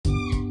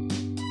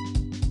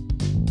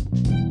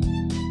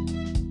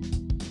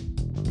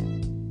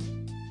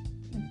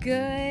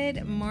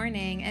Good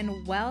morning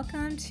and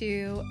welcome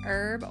to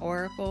Herb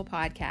Oracle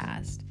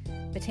Podcast,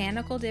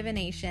 botanical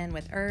divination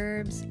with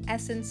herbs,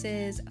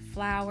 essences,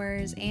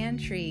 flowers, and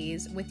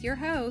trees with your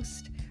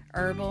host,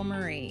 Herbal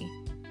Marie.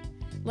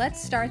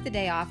 Let's start the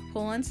day off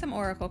pulling some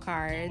oracle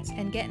cards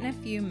and getting a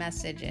few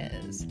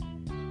messages.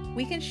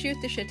 We can shoot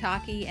the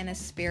shiitake in a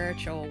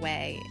spiritual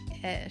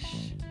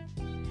way-ish.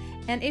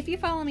 And if you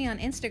follow me on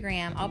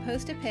Instagram, I'll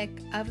post a pic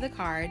of the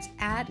cards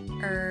at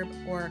Herb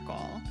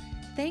Oracle.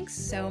 Thanks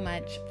so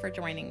much for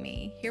joining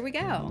me. Here we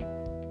go.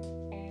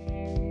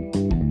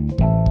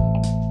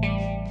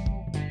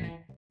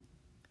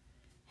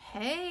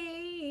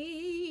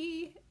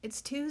 Hey,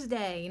 it's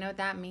Tuesday. You know what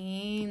that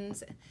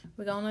means?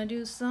 We're gonna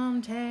do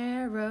some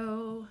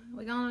tarot.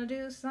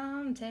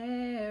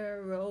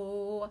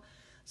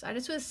 So I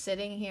just was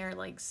sitting here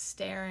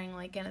staring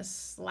in a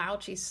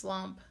slouchy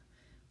slump,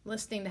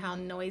 listening to how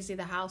noisy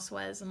the house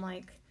was. I'm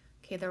like,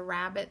 okay, the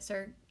rabbits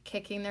are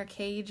kicking their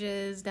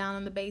cages down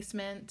in the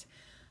basement.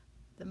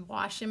 The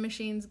washing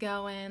machine's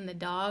going. The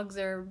dogs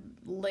are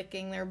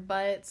licking their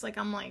butts.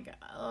 I'm like,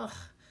 ugh,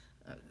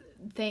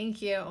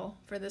 thank you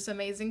for this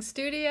amazing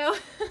studio.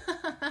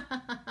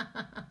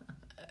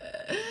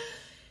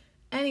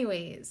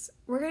 Anyways,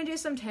 we're going to do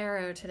some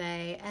tarot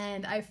today.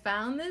 And I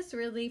found this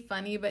really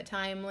funny but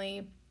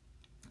timely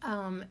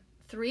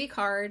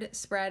 3-card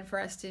spread for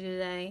us to do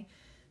today.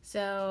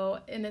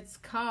 And it's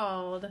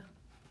called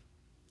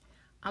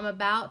I'm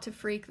About to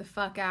Freak the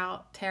Fuck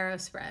Out Tarot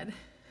Spread.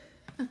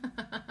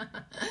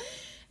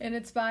 And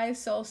it's by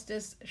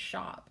Solstice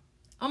Shop.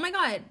 Oh my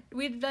god,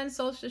 we've done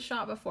Solstice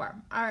Shop before.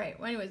 Alright,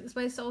 well anyways, it's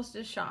by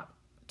Solstice Shop.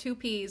 2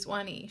 P's,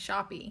 1 E,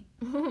 Shoppy.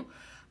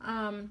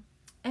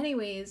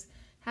 Anyways,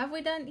 have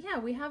we done, yeah,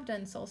 we have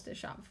done Solstice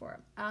Shop before.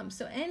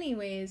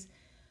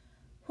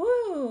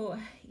 Whoo,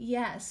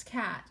 yes,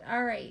 Kat.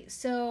 Alright,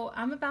 so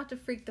I'm about to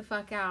freak the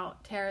fuck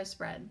out tarot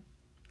spread.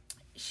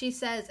 She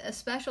says, a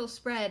special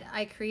spread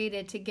I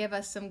created to give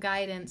us some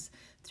guidance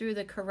through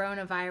the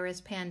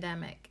coronavirus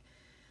pandemic.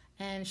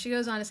 And she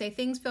goes on to say,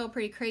 things feel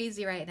pretty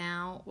crazy right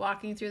now.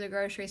 Walking through the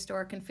grocery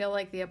store can feel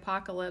like the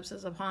apocalypse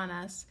is upon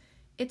us.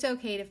 It's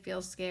okay to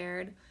feel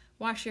scared.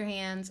 Wash your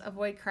hands,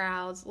 avoid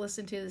crowds,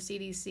 listen to the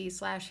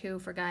CDC/WHO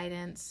for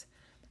guidance.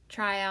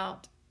 Try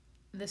out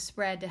the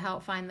spread to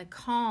help find the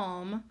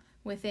calm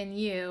within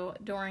you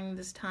during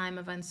this time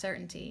of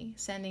uncertainty.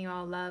 Sending you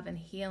all love and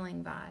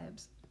healing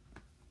vibes.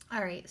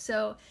 All right,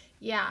 so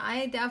yeah,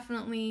 I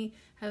definitely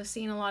have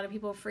seen a lot of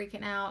people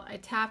freaking out. I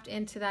tapped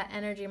into that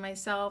energy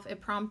myself. It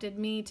prompted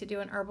me to do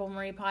an Herbal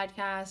Marie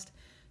podcast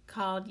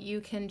called You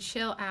Can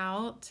Chill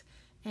Out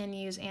and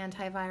use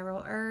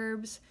antiviral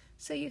herbs.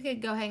 So you could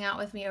go hang out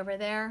with me over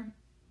there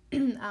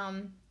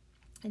and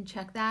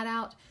check that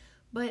out.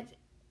 But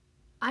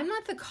I'm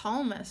not the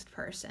calmest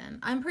person.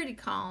 I'm pretty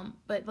calm,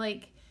 but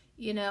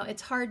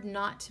it's hard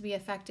not to be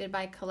affected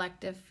by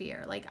collective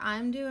fear.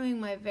 I'm doing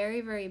my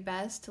very, very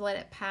best to let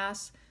it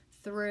pass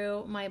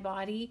through my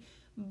body,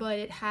 but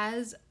it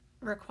has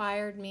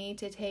required me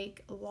to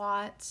take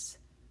lots.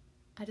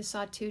 I just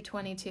saw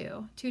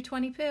 222.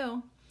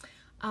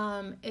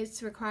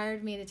 It's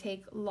required me to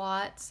take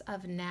lots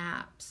of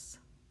naps.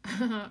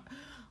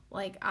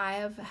 I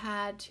have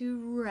had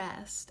to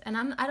rest, and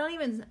I don't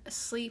even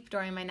sleep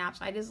during my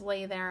naps. I just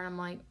lay there and I'm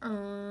like,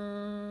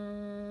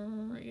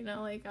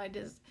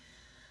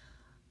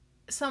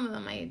 some of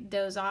them I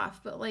doze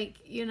off, but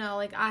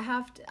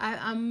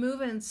I'm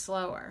moving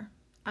slower.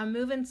 I'm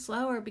moving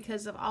slower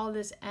because of all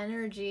this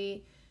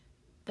energy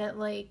that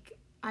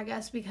I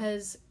guess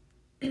because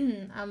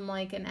I'm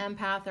an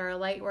empath or a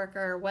light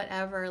worker or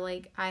whatever,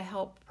 I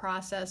help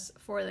process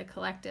for the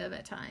collective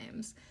at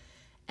times.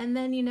 And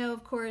then,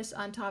 of course,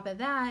 on top of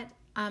that,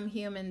 I'm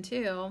human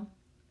too.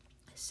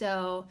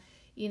 So,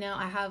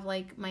 I have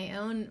my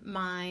own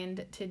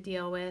mind to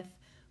deal with.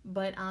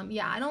 But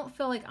I don't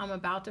feel like I'm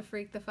about to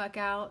freak the fuck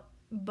out,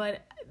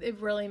 but it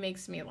really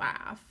makes me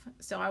laugh.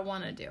 So I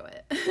want to do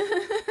it.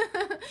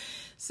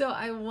 So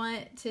I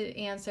want to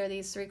answer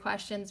these 3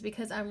 questions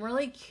because I'm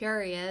really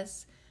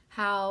curious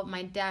how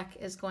my deck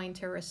is going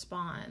to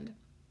respond.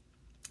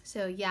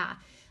 So yeah,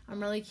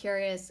 I'm really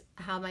curious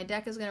how my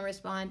deck is going to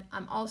respond.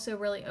 I'm also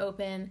really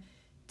open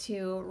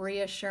to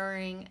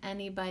reassuring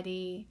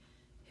anybody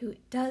who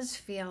does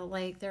feel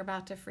like they're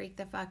about to freak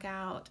the fuck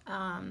out.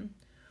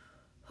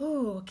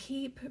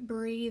 Keep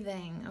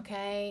breathing,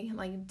 okay?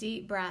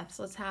 Deep breaths.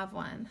 Let's have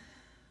one.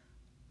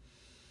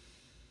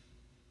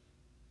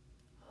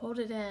 Hold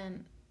it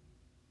in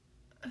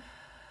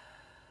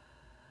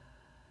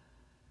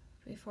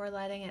before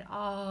letting it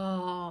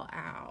all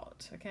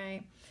out,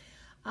 okay?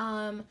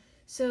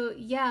 So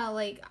yeah,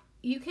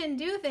 you can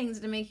do things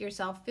to make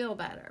yourself feel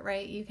better,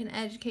 right? You can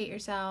educate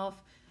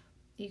yourself.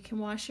 You can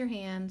wash your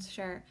hands,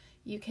 sure.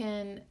 You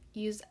can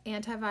use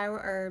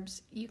antiviral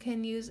herbs. You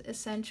can use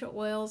essential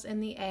oils in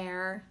the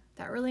air.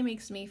 That really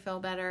makes me feel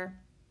better.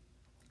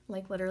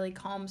 Literally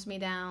calms me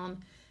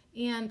down.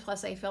 And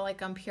plus I feel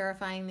like I'm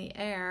purifying the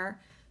air.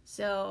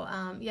 So,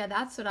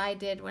 that's what I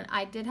did when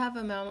I did have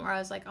a moment where I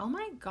was like, oh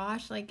my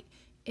gosh,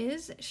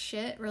 is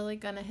shit really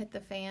gonna hit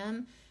the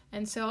fan?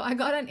 And so I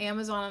got on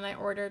Amazon and I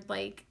ordered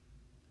like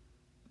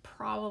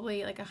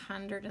probably like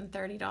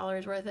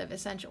 $130 worth of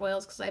essential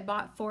oils because I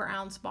bought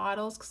 4-ounce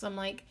bottles because I'm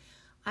like,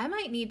 I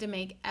might need to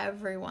make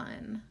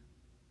everyone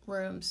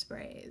room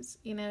sprays.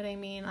 You know what I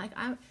mean? Like,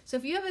 so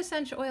if you have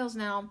essential oils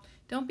now,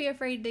 don't be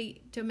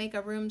afraid to make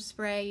a room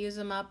spray, use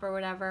them up or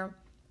whatever.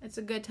 It's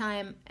a good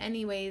time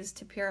anyways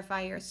to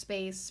purify your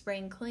space,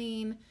 spring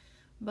clean.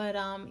 But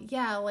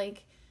yeah,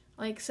 like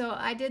so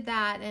I did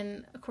that,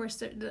 and of course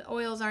the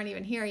oils aren't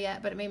even here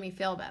yet, but it made me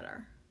feel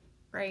better,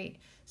 right?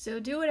 So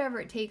do whatever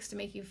it takes to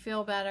make you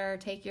feel better.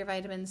 Take your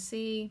vitamin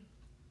C,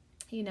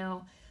 you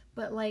know.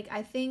 But like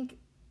I think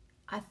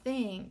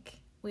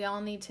we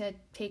all need to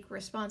take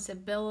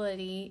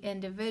responsibility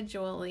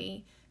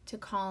individually to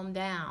calm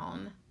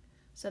down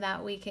so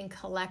that we can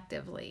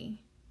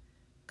collectively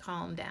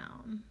calm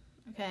down,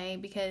 okay?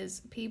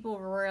 Because people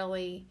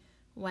really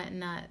went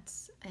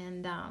nuts.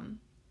 And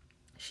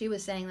she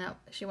was saying that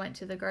she went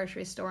to the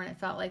grocery store and it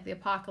felt like the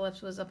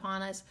apocalypse was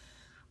upon us.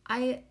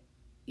 I'm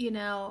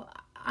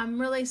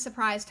really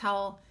surprised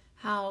how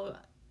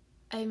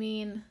I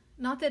mean,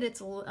 not that it's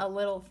a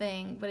little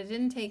thing, but it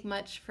didn't take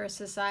much for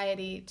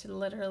society to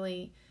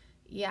literally,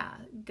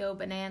 go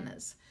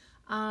bananas.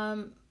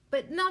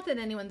 But not that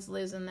anyone's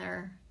losing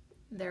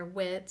their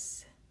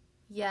wits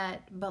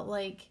yet, but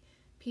like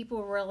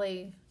people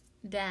really,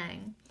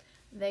 dang,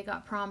 they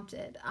got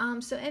prompted.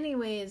 So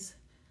anyways,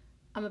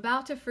 I'm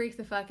about to freak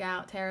the fuck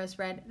out, tarot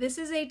spread. This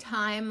is a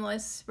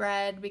timeless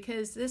spread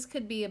because this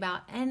could be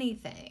about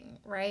anything,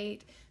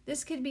 right?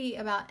 This could be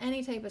about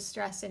any type of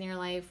stress in your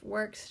life,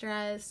 work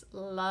stress,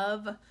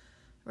 love,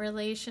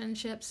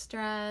 relationship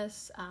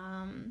stress,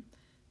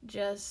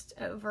 just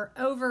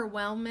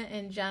overwhelmment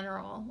in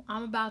general.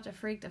 I'm about to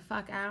freak the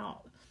fuck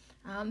out.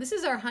 This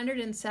is our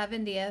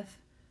 170th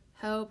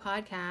Ho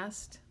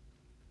podcast.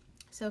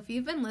 So if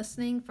you've been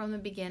listening from the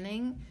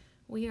beginning,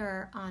 we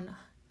are on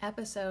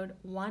episode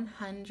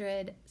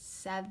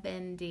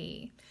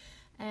 170.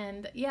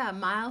 And yeah,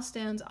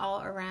 milestones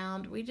all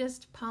around. We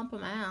just pump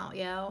them out,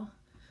 yo.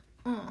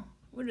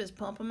 We just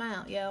pump them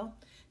out, yo.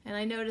 And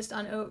I noticed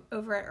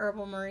over at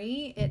Herbal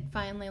Marie, it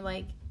finally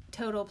like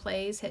total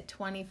plays hit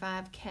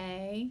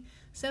 25K.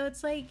 So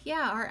it's like,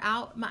 yeah,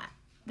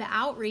 the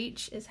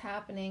outreach is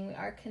happening. We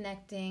are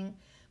connecting.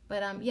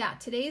 But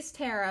today's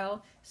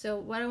tarot. So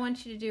what I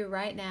want you to do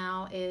right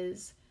now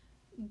is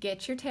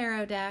get your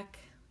tarot deck,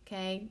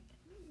 okay?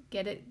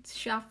 Get it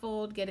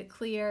shuffled, get it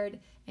cleared,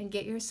 and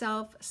get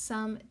yourself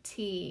some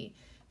tea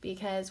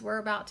because we're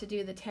about to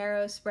do the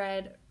tarot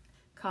spread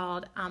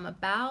called I'm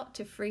About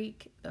to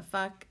Freak the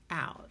Fuck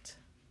Out.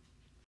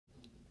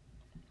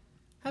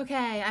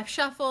 Okay, I've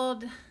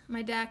shuffled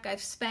my deck,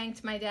 I've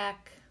spanked my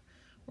deck,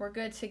 we're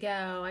good to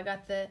go. I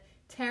got the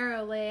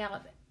tarot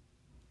layout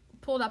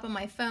pulled up on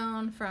my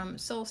phone from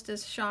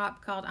Solstice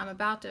Shop called I'm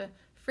About to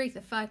Freak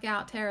the Fuck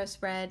Out Tarot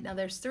Spread. Now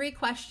there's 3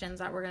 questions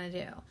that we're going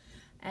to do.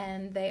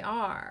 And they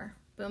are,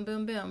 boom,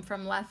 boom, boom,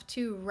 from left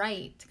to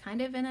right,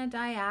 kind of in a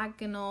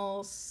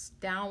diagonal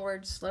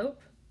downward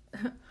slope.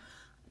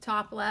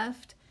 Top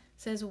left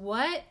says,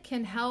 what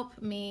can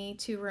help me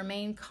to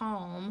remain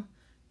calm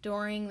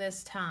during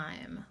this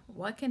time?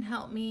 What can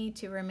help me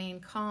to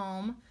remain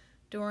calm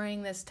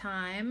during this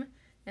time?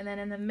 And then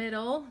in the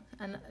middle,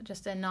 and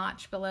just a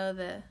notch below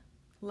the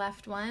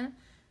left one,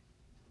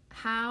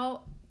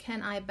 how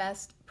can I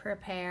best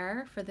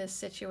prepare for this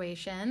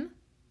situation?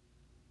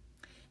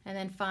 And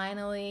then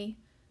finally,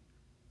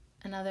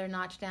 another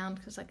notch down,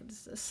 because like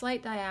it's a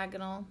slight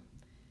diagonal,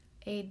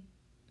 a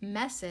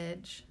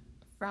message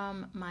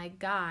from my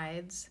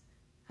guides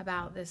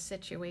about this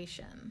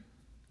situation.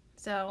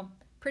 So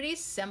pretty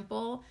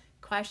simple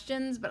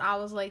questions, but I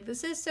was like,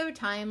 this is so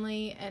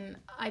timely, and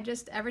I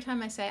just, every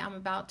time I say I'm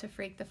about to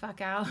freak the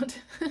fuck out,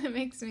 it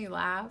makes me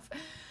laugh.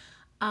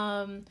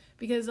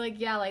 Because like,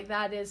 like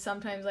that is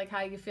sometimes like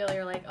how you feel.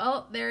 You're like,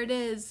 oh, there it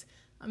is.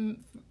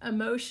 I'm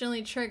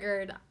emotionally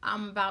triggered.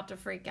 I'm about to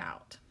freak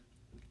out,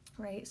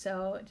 right?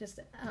 So it just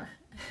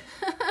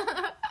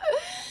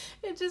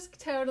it just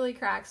totally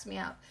cracks me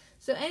up.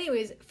 So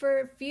anyways,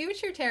 for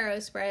future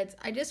tarot spreads,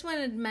 I just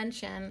wanted to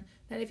mention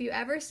that if you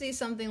ever see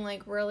something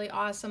like really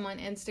awesome on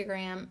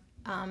Instagram,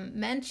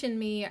 mention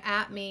me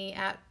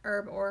at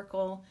Herb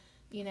Oracle,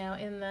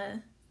 in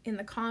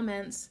the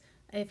comments.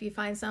 If you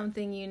find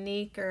something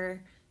unique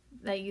or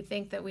that you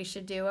think that we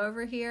should do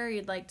over here,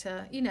 you'd like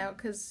to,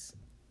 because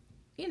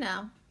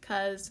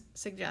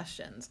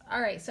suggestions.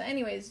 All right, so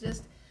anyways,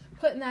 just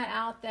putting that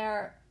out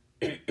there.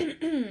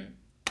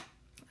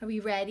 Are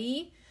we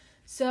ready?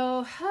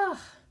 So,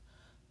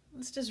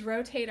 let's just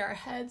rotate our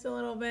heads a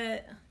little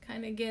bit,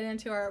 kind of get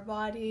into our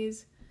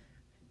bodies.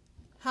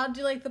 How'd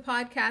you like the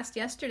podcast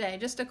yesterday?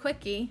 Just a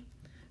quickie,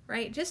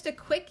 right? Just a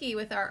quickie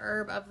with our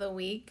herb of the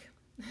week.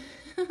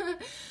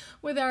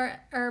 With our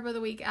herb of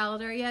the week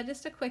elder. Yeah,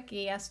 just a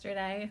quickie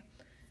yesterday.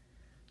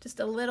 Just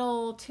a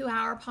little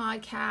 2-hour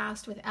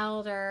podcast with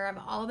elder. I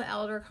have all the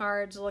elder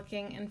cards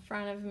looking in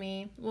front of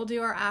me. We'll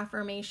do our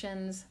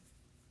affirmations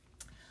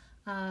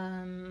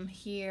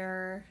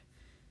here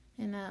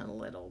in a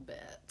little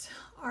bit.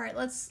 All right,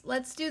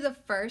 let's do the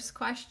first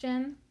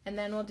question, and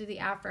then we'll do the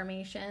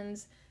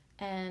affirmations,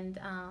 and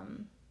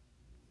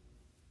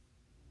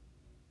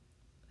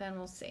then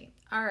we'll see.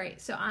 All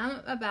right, so I'm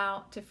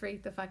about to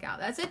freak the fuck out.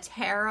 That's a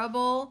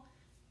terrible,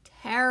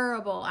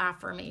 terrible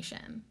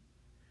affirmation.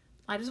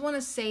 I just want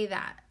to say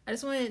that. I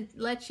just want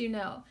to let you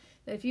know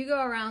that if you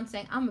go around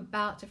saying, I'm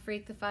about to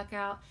freak the fuck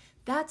out,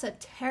 that's a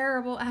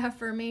terrible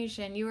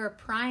affirmation. You are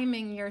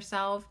priming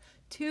yourself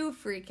to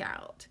freak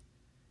out.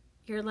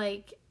 You're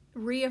like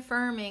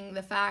reaffirming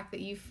the fact that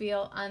you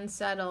feel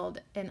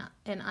unsettled and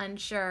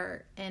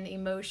unsure and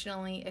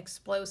emotionally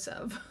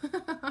explosive.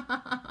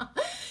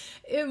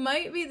 It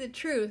might be the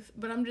truth,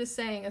 but I'm just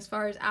saying, as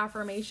far as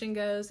affirmation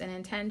goes and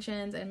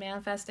intentions and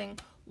manifesting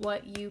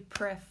what you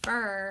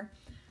prefer,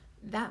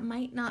 that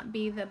might not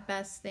be the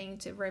best thing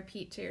to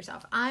repeat to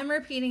yourself. I'm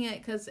repeating it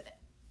because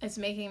it's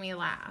making me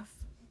laugh,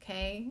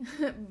 okay?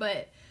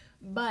 but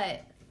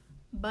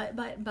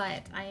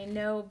I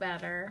know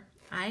better.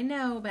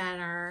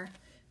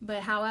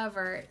 But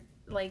however,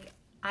 like,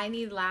 I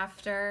need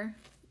laughter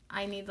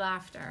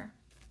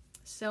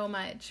so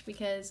much,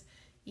 because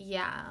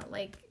yeah,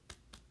 like,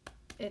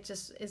 it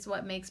just is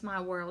what makes my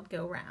world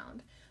go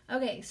round.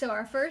 Okay, so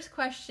our first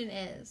question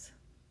is,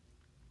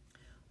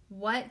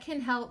 what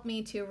can help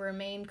me to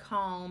remain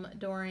calm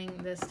during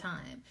this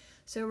time?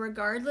 So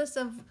regardless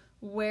of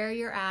where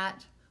you're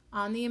at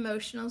on the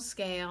emotional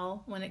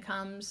scale when it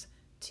comes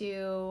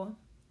to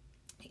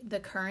the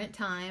current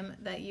time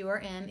that you are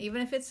in,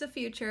 even if it's the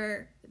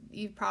future,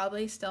 you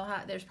probably still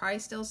have, there's probably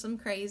still some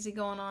crazy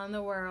going on in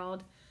the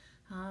world.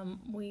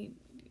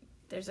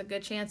 There's a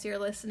good chance you're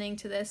listening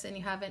to this and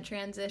you haven't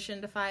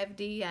transitioned to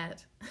 5D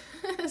yet.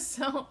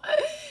 So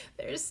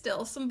there's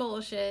still some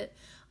bullshit.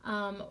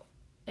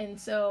 And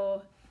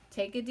so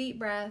take a deep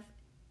breath,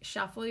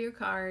 shuffle your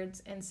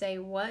cards, and say,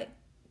 what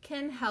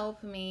can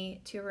help me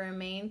to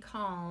remain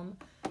calm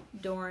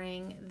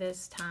during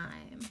this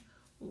time?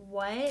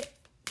 What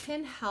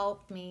can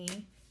help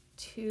me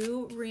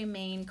to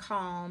remain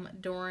calm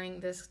during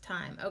this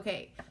time?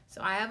 Okay,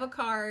 so I have a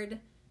card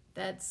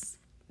that's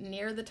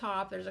near the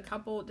top. There's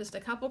just a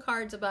couple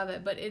cards above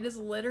it, but it is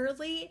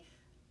literally,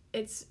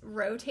 it's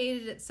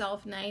rotated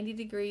itself 90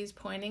 degrees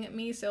pointing at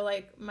me. So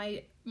like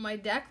my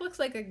deck looks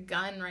like a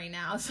gun right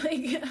now. It's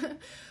like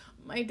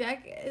my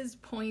deck is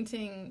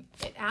pointing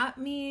it at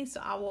me.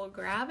 So I will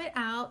grab it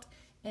out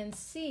and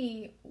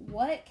see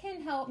what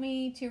can help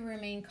me to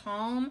remain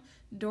calm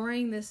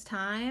during this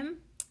time.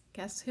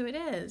 Guess who it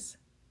is?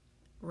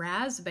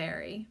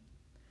 Raspberry.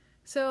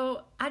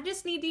 So I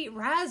just need to eat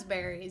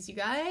raspberries, you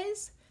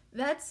guys.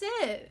 That's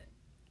it.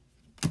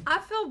 I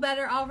feel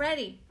better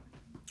already.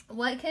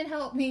 What can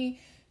help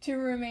me to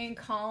remain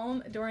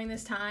calm during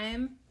this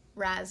time?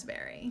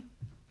 Raspberry.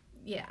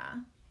 Yeah.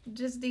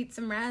 Just eat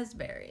some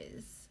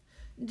raspberries.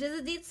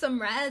 Just eat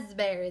some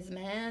raspberries,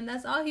 man.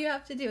 That's all you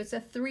have to do. It's a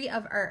 3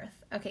 of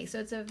Earth. Okay, so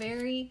it's a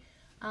very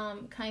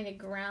kind of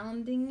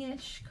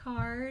grounding-ish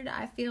card,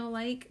 I feel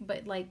like,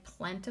 but like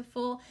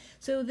plentiful.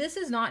 So this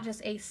is not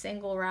just a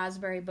single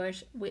raspberry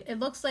bush. It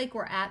looks like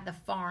we're at the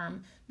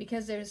farm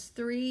because there's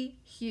 3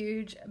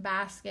 huge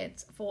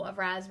baskets full of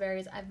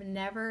raspberries. I've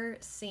never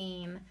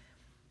seen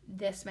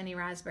this many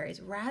raspberries.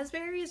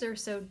 Raspberries are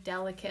so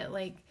delicate.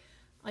 Like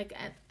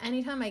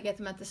anytime I get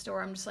them at the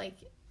store, I'm just like,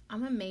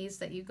 I'm amazed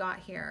that you got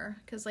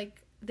here, because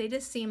like they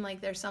just seem like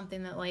there's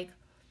something that like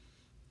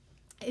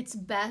it's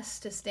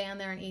best to stand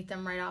there and eat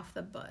them right off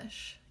the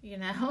bush, you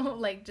know?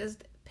 Like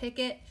just pick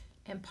it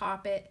and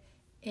pop it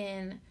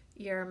in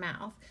your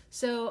mouth.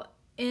 So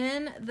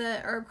in the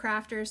Herb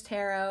Crafters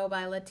Tarot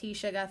by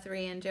Letitia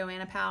Guthrie and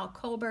Joanna Powell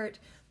Colbert,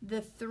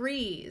 the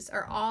 3s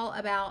are all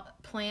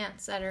about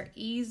plants that are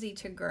easy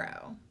to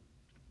grow,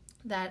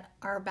 that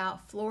are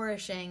about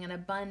flourishing and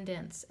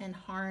abundance and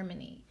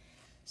harmony.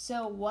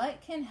 So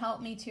what can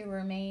help me to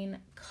remain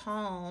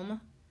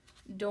calm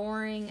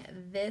during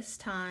this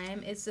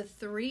time is the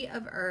 3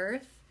 of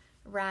Earth,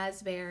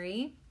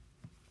 raspberry.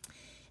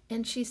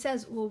 And she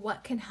says, well,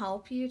 what can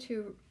help you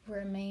to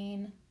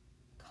remain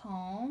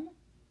calm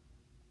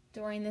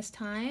during this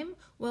time?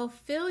 Well,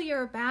 fill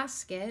your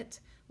basket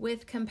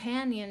with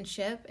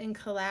companionship and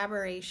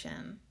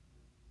collaboration.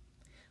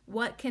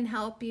 What can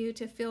help you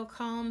to feel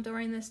calm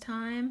during this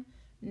time?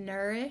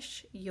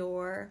 Nourish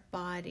your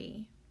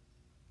body.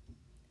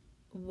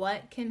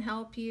 What can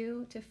help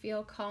you to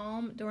feel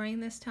calm during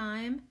this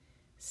time?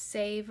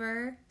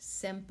 Savor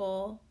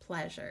simple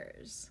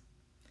pleasures.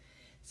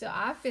 So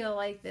I feel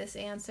like this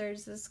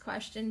answers this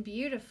question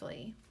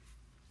beautifully.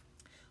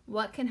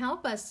 What can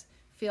help us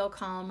feel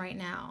calm right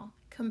now?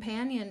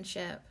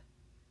 Companionship,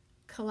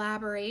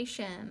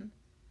 collaboration,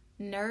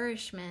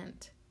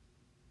 nourishment,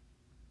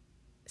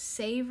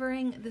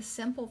 savoring the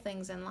simple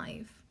things in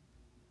life,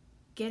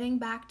 getting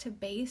back to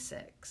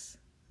basics,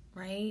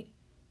 right?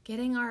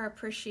 Getting our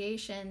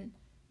appreciation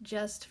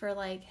just for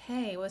like,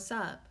 hey, what's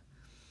up?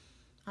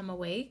 I'm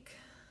awake.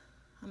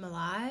 I'm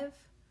alive.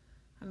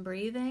 I'm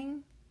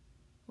breathing.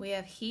 We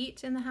have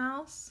heat in the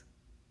house.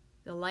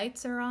 The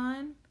lights are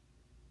on.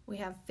 We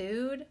have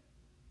food.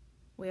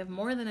 We have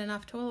more than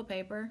enough toilet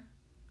paper,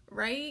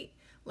 right?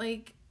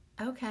 Like,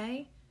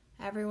 okay,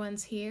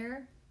 everyone's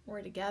here.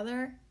 We're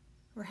together.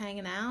 We're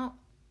hanging out.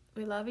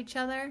 We love each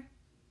other.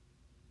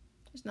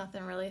 There's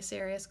nothing really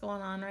serious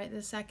going on right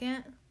this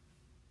second.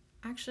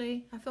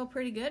 Actually, I feel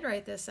pretty good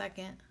right this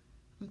second.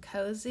 I'm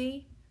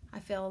cozy. I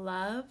feel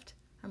loved.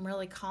 I'm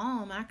really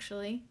calm,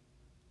 actually.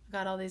 I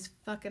got all these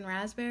fucking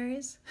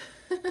raspberries.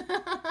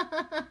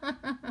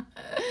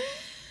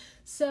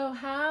 So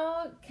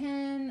how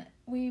can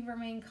we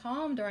remain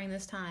calm during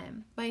this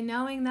time? By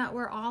knowing that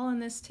we're all in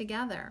this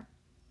together.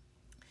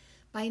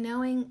 By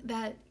knowing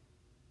that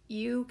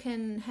you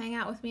can hang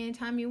out with me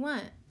anytime you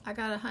want. I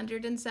got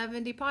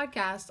 170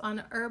 podcasts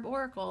on Herb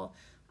Oracle.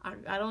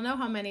 I don't know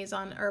how many is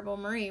on Herbal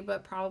Marie,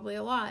 but probably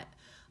a lot.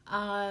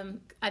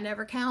 I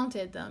never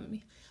counted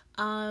them.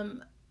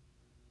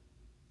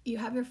 You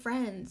have your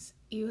friends.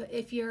 Even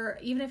if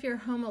you're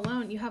home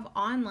alone, you have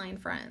online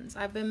friends.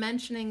 I've been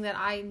mentioning that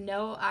I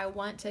know I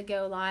want to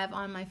go live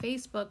on my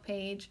Facebook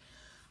page.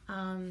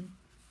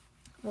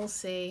 We'll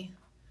see.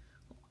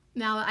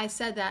 Now I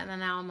said that, and then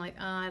now I'm like,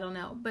 I don't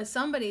know. But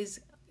somebody's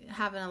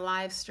having a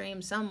live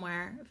stream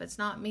somewhere. If it's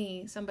not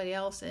me, somebody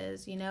else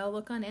is.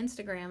 Look on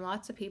Instagram.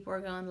 Lots of people are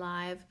going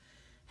live,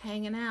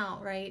 hanging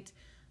out, right?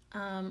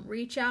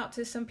 Reach out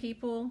to some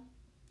people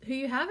who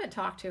you haven't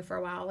talked to for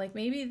a while. Like,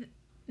 maybe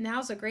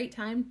now's a great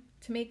time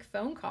to make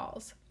phone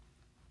calls.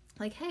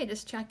 Like, hey,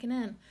 just checking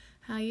in.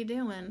 How you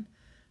doing?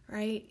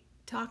 Right?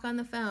 Talk on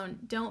the phone.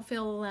 Don't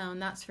feel alone.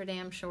 That's for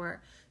damn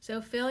sure. So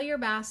fill your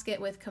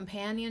basket with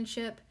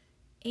companionship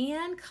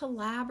and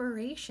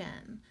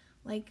collaboration.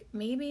 Like,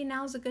 maybe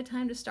now's a good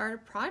time to start a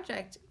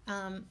project,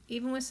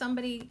 even with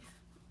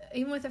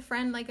a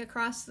friend, like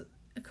across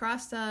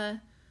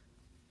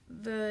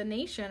the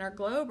nation or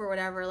globe or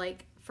whatever.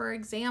 Like, for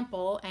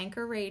example,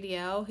 Anchor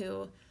Radio,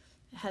 who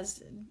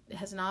has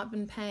not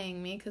been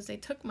paying me because they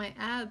took my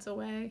ads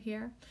away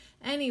here.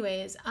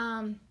 Anyways,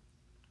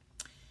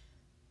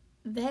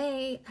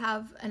 they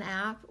have an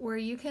app where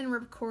you can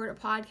record a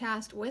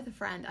podcast with a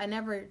friend. I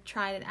never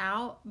tried it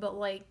out, but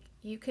like,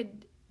 you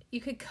could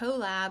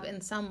collab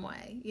in some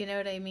way, you know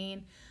what I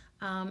mean?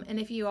 And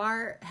if you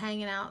are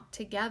hanging out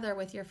together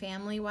with your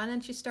family, why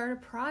don't you start a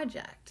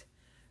project,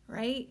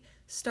 right?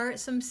 Start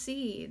some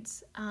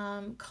seeds,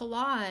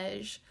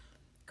 collage,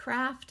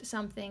 craft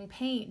something,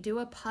 paint, do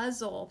a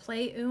puzzle,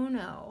 play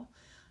Uno,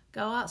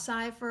 go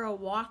outside for a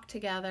walk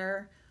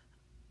together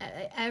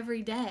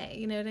every day,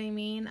 you know what I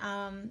mean?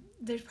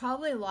 There's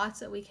probably lots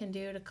that we can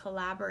do to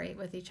collaborate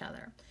with each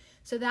other.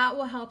 So that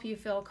will help you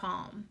feel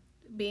calm,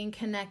 being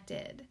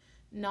connected,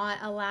 not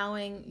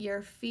allowing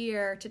your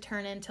fear to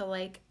turn into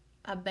like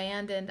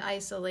abandoned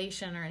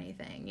isolation or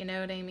anything, you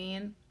know what I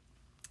mean?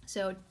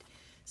 So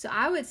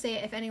I would say,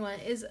 if anyone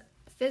is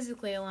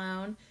physically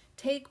alone,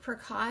 take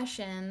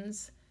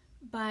precautions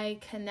by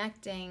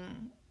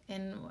connecting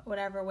in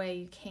whatever way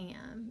you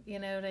can, you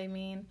know what I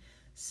mean?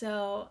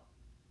 So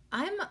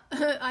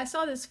I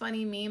saw this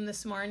funny meme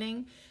this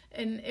morning,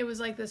 and it was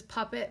like this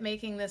puppet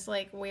making this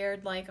like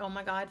weird, like, oh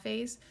my God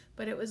face.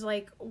 But it was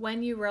like,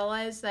 when you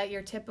realize that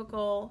your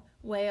typical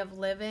way of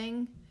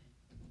living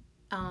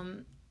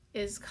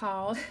is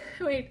called,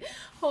 wait,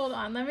 hold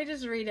on. Let me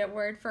just read it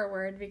word for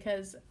word,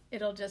 because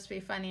it'll just be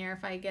funnier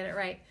if I get it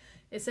right.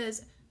 It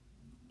says,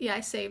 yeah,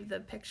 I saved the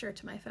picture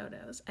to my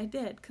photos. I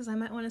did, because I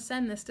might want to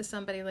send this to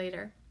somebody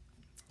later.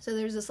 So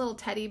there's this little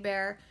teddy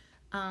bear,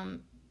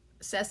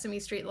 Sesame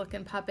Street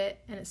looking puppet,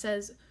 and it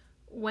says,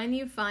 when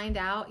you find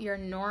out your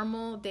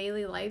normal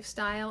daily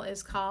lifestyle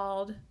is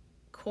called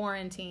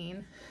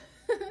quarantine.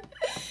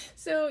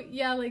 So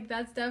yeah, like,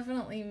 that's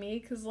definitely me,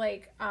 because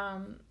like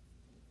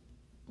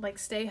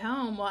stay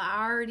home. Well,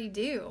 I already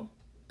do.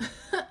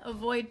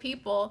 Avoid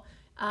people.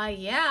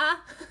 Yeah.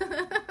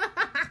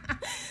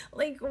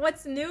 Like,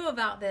 what's new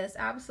about this?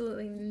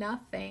 Absolutely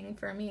nothing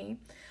for me.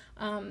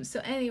 So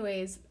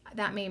anyways,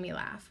 that made me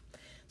laugh.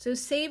 So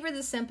savor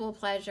the simple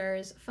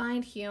pleasures,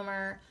 find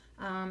humor,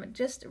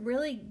 just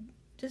really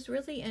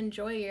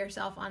enjoy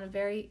yourself on a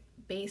very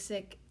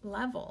basic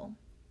level,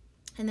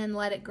 and then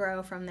let it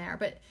grow from there.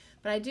 But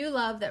I do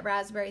love that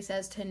Raspberry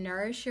says to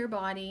nourish your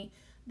body.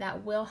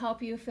 That will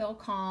help you feel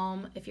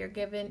calm if you're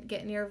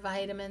getting your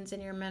vitamins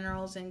and your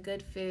minerals and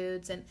good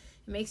foods, and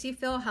it makes you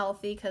feel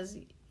healthy, because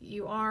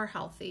you are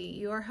healthy.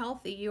 You are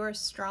healthy. You are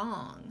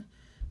strong.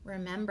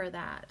 Remember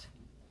that.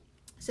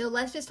 So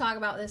let's just talk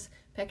about this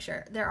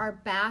picture. There are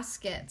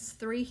baskets,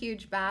 3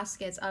 huge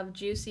baskets of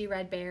juicy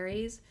red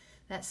berries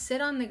that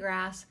sit on the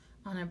grass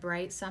on a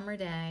bright summer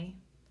day.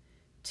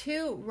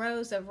 2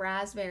 rows of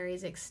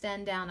raspberries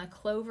extend down a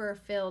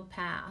clover-filled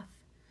path,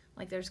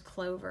 like there's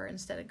clover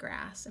instead of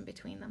grass in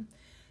between them,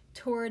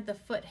 toward the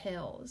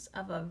foothills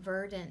of a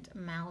verdant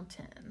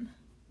mountain.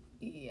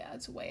 Yeah,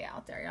 it's way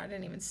out there. I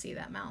didn't even see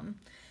that mountain.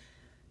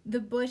 The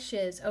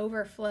bushes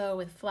overflow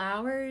with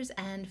flowers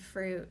and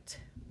fruit.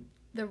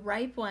 The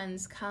ripe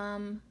ones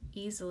come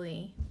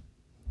easily.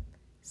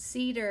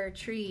 Cedar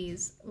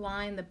trees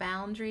line the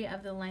boundary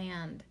of the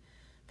land.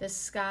 The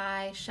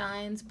sky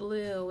shines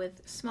blue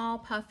with small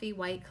puffy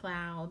white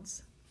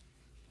clouds.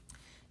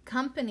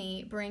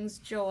 Company brings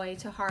joy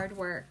to hard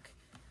work.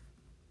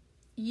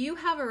 You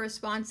have a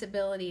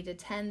responsibility to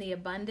tend the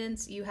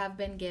abundance you have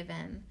been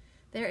given.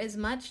 There is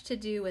much to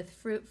do with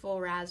fruitful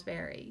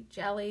raspberry,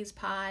 jellies,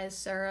 pies,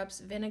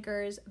 syrups,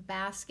 vinegars,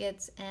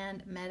 baskets,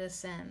 and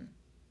medicine.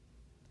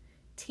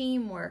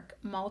 Teamwork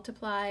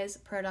multiplies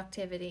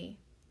productivity.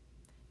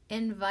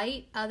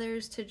 Invite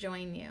others to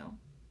join you.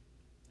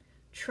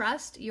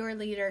 Trust your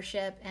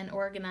leadership and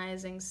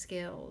organizing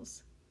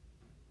skills.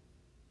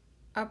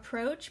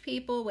 Approach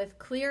people with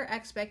clear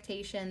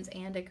expectations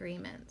and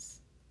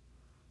agreements.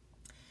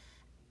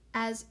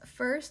 As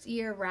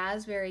first-year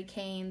raspberry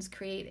canes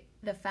create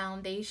the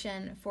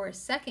foundation for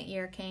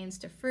second-year canes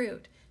to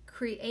fruit,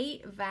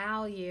 create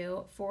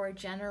value for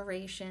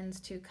generations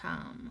to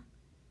come.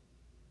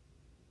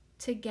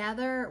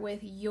 Together with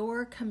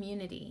your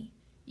community,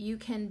 you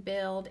can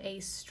build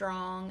a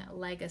strong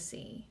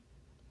legacy.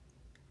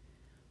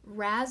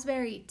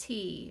 Raspberry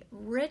tea,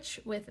 rich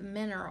with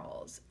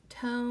minerals,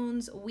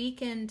 tones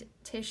weakened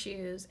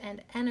tissues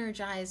and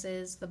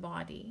energizes the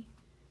body.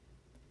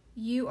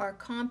 You are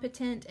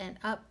competent and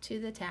up to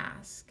the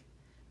task,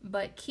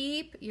 but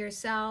keep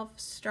yourself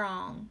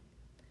strong.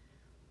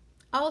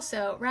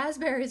 Also,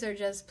 raspberries are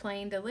just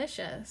plain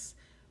delicious.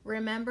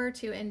 Remember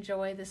to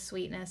enjoy the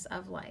sweetness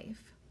of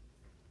life.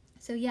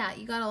 So yeah,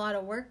 you got a lot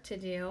of work to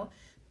do.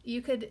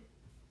 You could,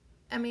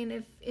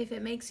 if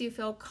it makes you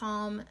feel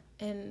calmer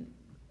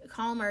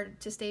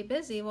to stay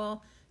busy,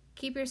 well,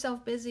 keep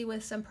yourself busy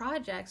with some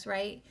projects,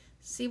 right?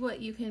 See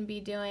what you can be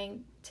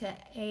doing to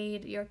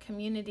aid your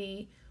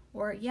community,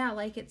 or yeah,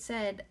 like it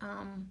said,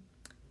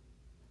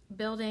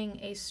 building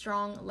a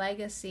strong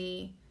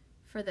legacy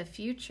for the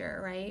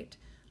future, right?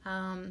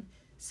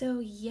 So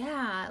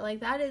yeah, like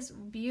that is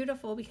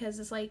beautiful, because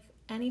it's like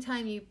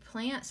anytime you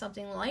plant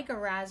something like a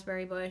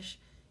raspberry bush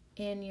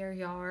in your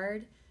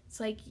yard,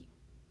 it's like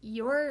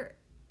your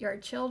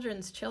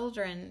children's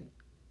children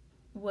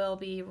will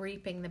be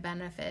reaping the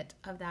benefit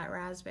of that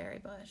raspberry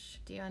bush.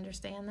 Do you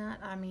understand that?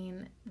 I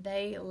mean,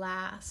 they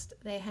last,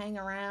 they hang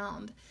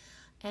around,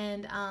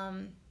 and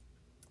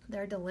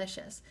they're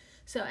delicious.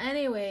 So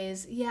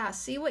anyways, yeah,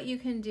 see what you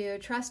can do.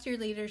 Trust your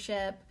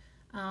leadership.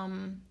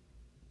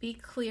 Be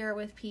clear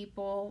with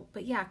people.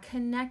 But yeah,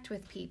 connect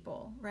with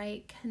people,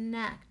 right?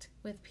 Connect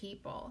with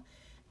people.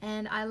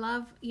 And I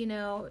love,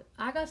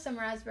 I got some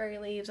raspberry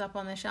leaves up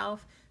on the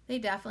shelf. They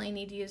definitely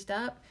need used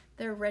up.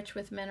 They're rich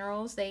with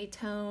minerals. They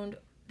tone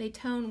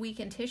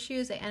weakened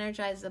tissues. They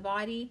energize the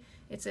body.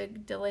 It's a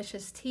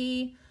delicious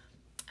tea.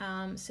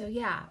 So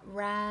yeah,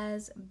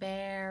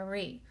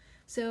 raspberry.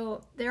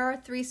 So there are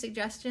 3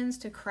 suggestions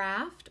to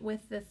craft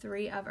with the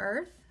 3 of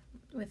earth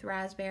with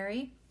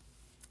raspberry.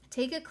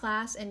 Take a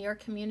class in your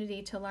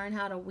community to learn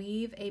how to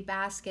weave a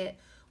basket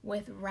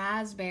with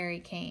raspberry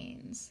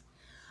canes.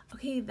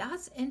 Okay,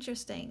 that's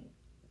interesting,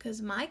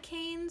 because my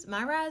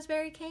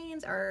raspberry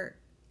canes are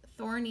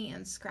thorny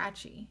and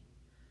scratchy.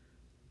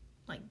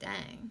 Like,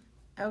 dang.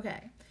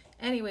 Okay.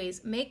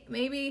 Anyways,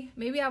 maybe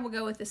I will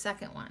go with the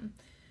second one.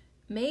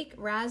 Make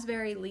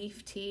raspberry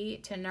leaf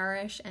tea to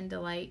nourish and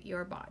delight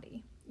your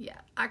body. Yeah,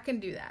 I can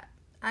do that.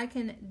 I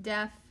can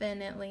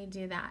definitely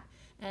do that.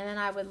 And then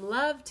I would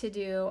love to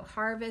do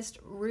harvest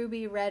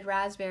ruby red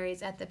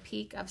raspberries at the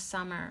peak of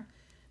summer.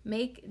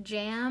 Make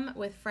jam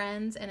with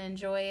friends and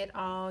enjoy it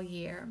all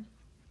year.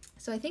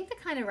 So I think the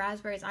kind of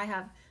raspberries I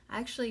have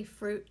actually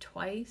fruit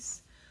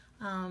twice.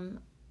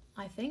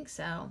 I think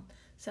so.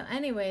 So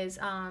anyways,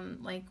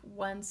 like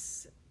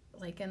once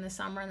like in the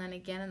summer and then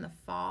again in the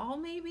fall,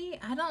 maybe?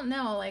 I don't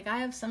know. Like I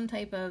have some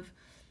type of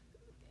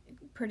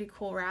pretty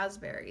cool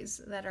raspberries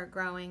that are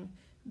growing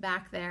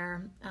back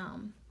there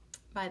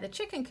by the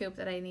chicken coop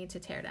that I need to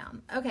tear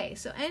down. Okay,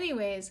 so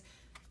anyways,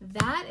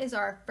 that is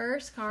our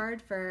first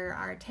card for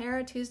our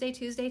Tarot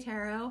Tuesday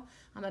Tarot.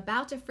 I'm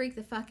about to freak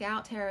the fuck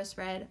out tarot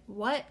spread.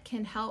 What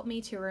can help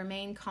me to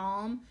remain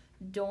calm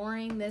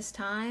during this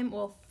time?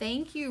 Well,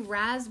 thank you,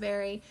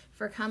 Raspberry,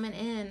 for coming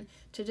in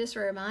to just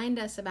remind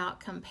us about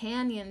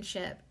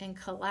companionship and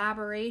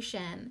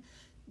collaboration,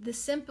 the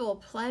simple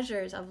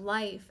pleasures of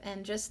life,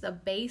 and just the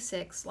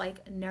basics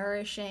like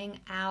nourishing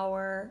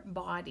our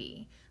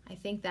body. I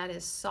think that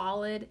is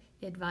solid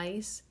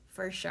advice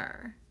for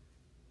sure.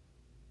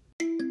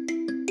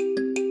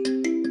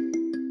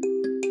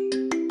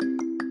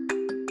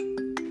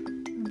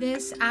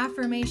 This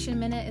affirmation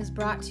minute is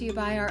brought to you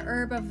by our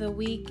Herb of the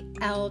Week,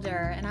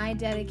 Elder, and I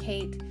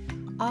dedicate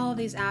all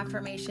these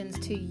affirmations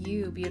to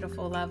you,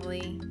 beautiful,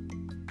 lovely.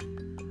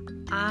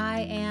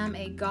 I am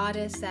a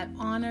goddess that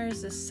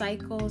honors the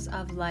cycles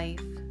of life.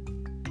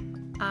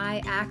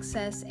 I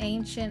access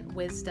ancient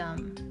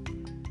wisdom.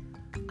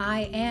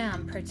 I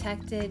am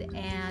protected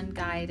and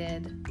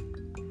guided.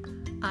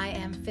 I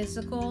am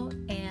physical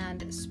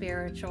and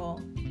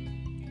spiritual.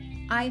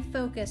 I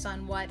focus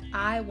on what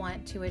I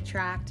want to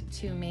attract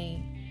to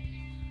me.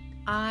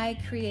 I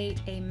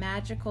create a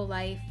magical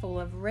life full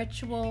of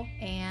ritual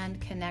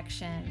and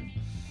connection.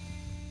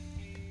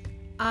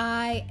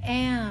 I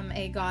am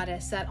a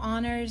goddess that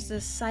honors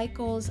the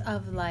cycles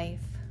of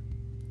life.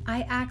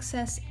 I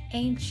access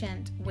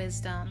ancient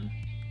wisdom.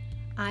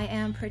 I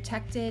am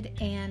protected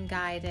and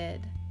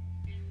guided.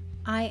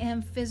 I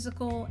am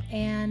physical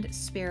and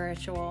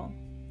spiritual.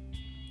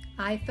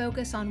 I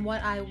focus on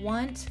what I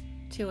want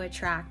to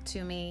attract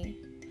to me,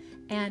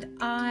 and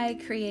I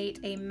create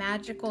a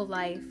magical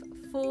life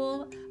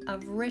full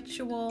of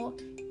ritual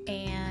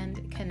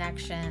and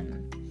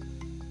connection.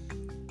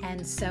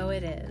 And so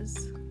it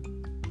is.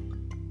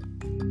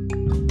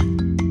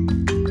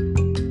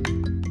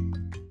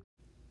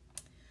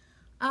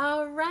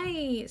 All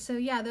right. So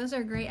yeah, those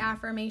are great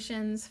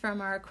affirmations from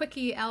our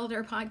Quickie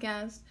Elder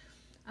podcast.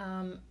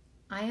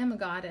 I am a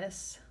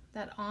goddess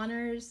that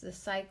honors the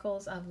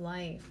cycles of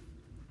life.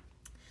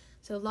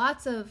 So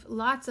lots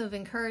of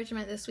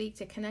encouragement this week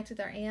to connect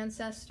with our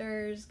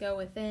ancestors, go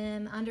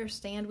within,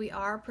 understand we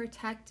are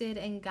protected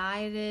and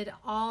guided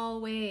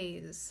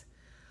always.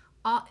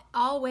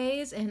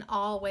 Always and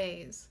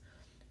always.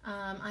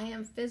 I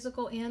am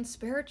physical and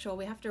spiritual.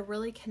 We have to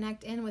really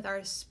connect in with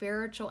our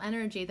spiritual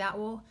energy. That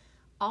will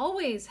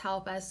always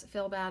help us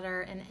feel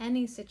better in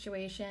any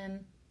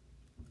situation.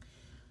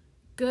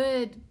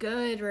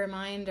 Good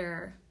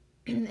reminder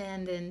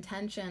and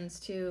intentions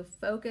to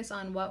focus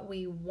on what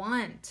we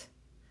want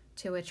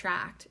to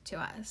attract to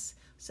us.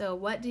 So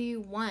what do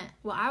you want?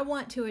 Well, I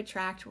want to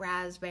attract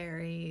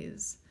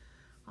raspberries,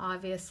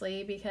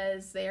 obviously,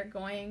 because they're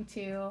going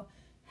to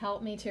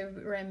help me to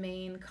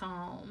remain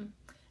calm.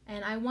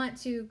 And I want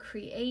to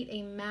create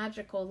a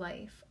magical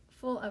life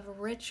full of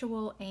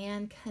ritual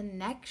and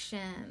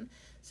connection.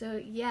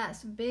 So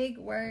yes, big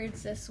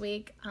words this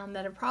week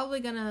that are probably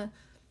gonna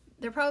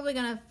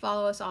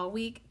follow us all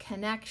week.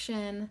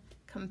 Connection,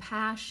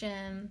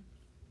 compassion.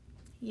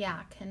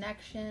 Yeah,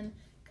 connection,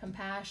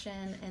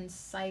 compassion, and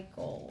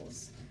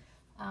cycles.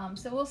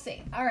 So we'll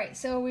see. All right,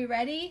 so are we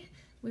ready?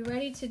 We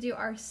ready to do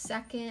our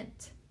second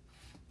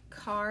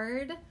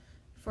card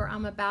for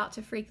I'm About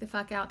to Freak the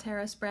Fuck Out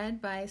Tarot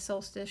Spread by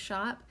Solstice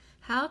Shop.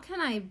 How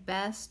can I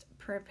best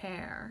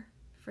prepare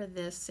for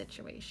this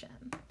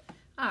situation?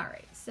 All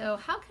right, so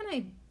how can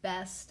I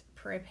best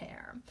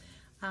prepare?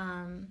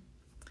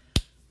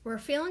 We're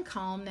feeling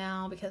calm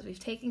now because we've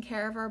taken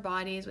care of our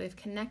bodies, we've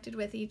connected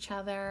with each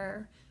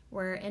other,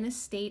 we're in a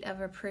state of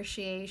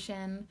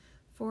appreciation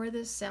for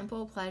the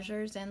simple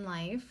pleasures in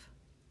life.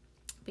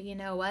 But you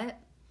know what?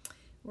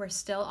 We're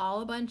still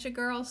all a bunch of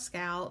Girl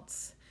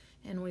Scouts,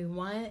 and we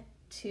want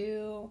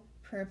to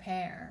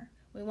prepare.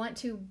 We want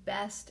to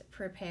best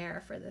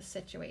prepare for this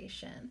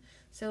situation.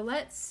 So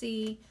let's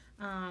see.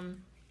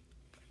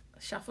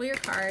 Shuffle your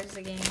cards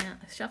again.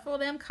 Shuffle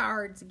them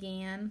cards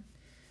again.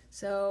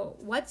 So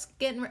what's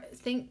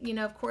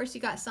of course you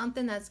got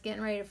something that's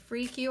getting ready to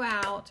freak you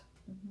out.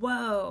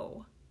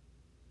 Whoa.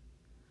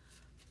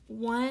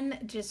 One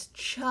just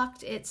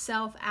chucked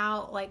itself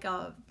out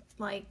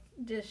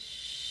just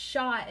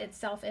shot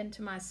itself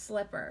into my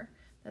slipper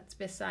that's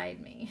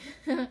beside me.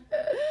 I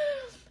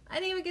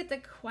didn't even get the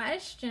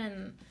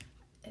question.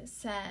 It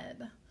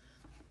said,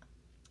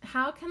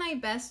 how can I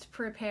best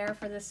prepare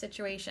for this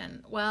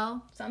situation?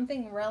 Well,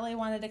 something really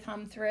wanted to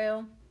come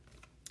through.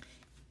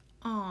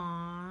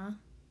 Aww.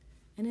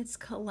 And it's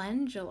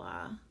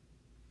calendula.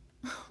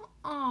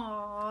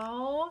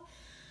 Aww.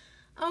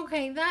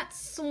 Okay,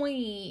 that's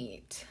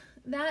sweet.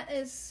 That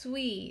is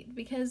sweet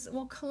because,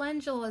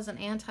 calendula is an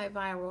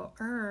antiviral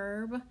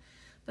herb,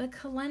 but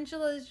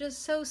calendula is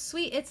just so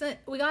sweet.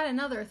 We got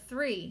another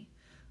 3.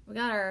 We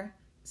got our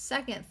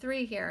second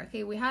 3 here.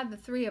 Okay, we had the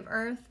 3 of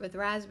earth with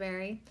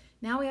raspberry.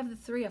 Now we have the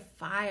 3 of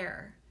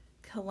fire,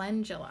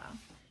 calendula.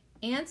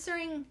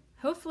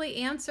 Hopefully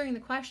answering the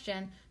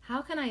question,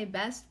 how can I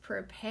best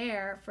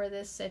prepare for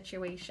this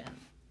situation?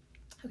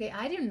 Okay,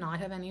 I do not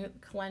have any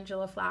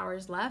calendula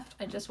flowers left.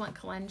 I just want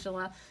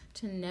calendula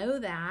to know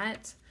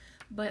that.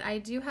 But I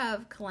do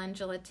have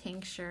calendula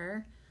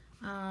tincture.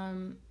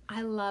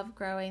 I love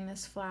growing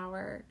this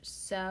flower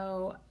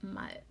so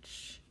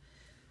much.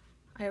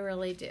 I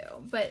really do.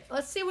 But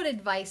let's see what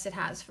advice it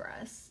has for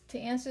us. To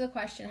answer the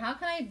question, how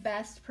can I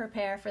best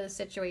prepare for the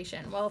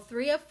situation? Well,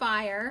 3 of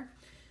fire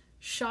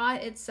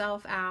shot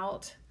itself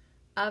out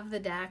of the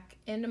deck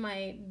into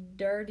my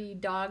dirty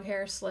dog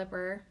hair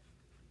slipper.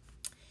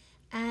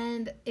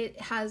 And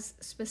it has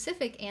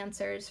specific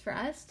answers for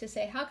us to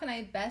say, how can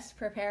I best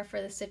prepare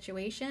for the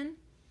situation?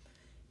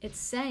 It's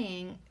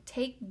saying,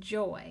 take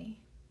joy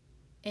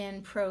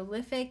in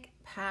prolific,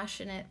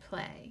 passionate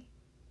play.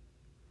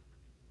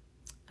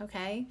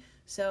 Okay,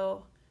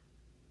 so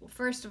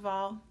first of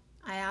all,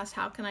 I asked,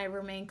 how can I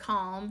remain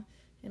calm?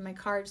 And my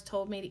cards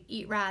told me to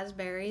eat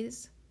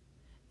raspberries.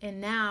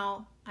 And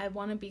now I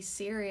want to be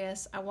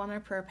serious. I want to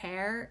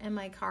prepare, and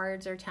my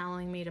cards are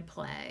telling me to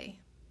play.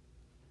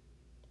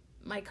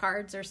 My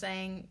cards are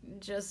saying,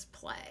 just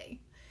play.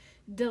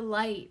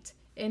 Delight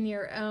in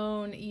your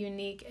own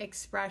unique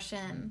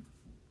expression.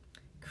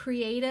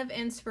 Creative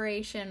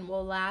inspiration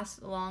will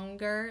last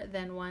longer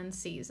than one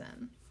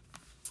season.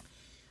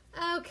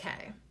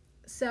 Okay,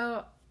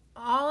 so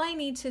all I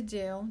need to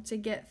do to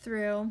get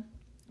through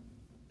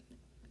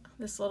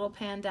this little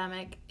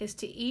pandemic is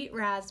to eat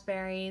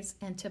raspberries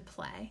and to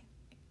play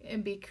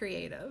and be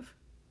creative.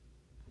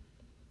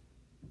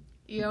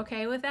 You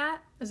okay with that?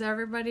 Is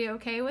everybody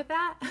okay with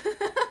that?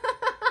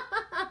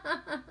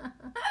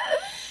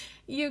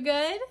 You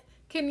good?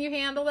 Can you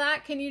handle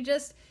that? Can you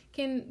just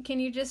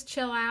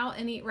chill out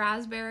and eat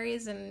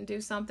raspberries and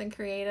do something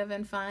creative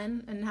and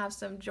fun and have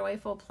some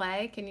joyful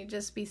play? Can you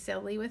just be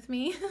silly with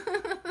me?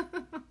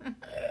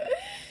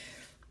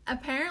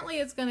 Apparently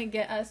it's going to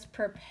get us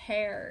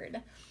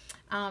prepared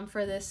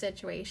for this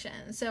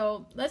situation.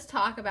 So let's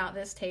talk about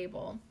this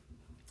table.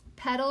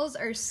 Petals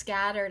are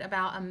scattered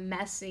about a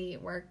messy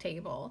work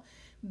table.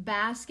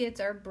 Baskets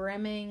are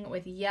brimming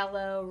with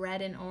yellow,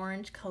 red, and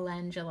orange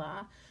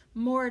calendula.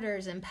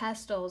 Mortars and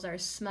pestles are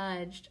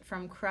smudged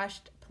from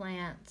crushed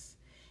plants.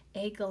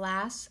 A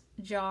glass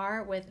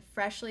jar with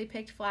freshly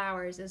picked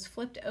flowers is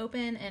flipped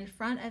open in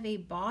front of a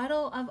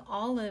bottle of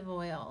olive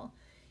oil.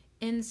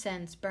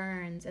 Incense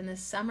burns and the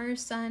summer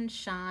sun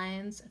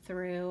shines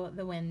through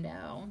the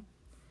window.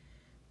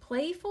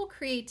 Playful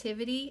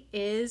creativity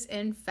is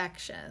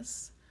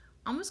infectious.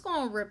 I'm just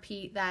going to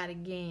repeat that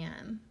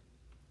again.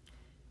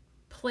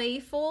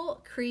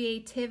 Playful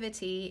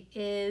creativity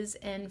is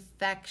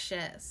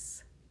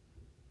infectious.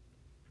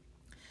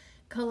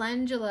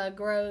 Calendula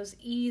grows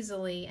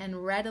easily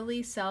and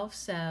readily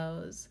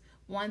self-sows.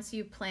 Once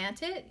you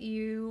plant it,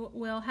 you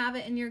will have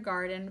it in your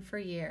garden for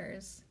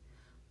years.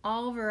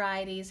 All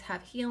varieties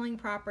have healing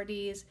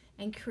properties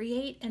and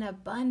create an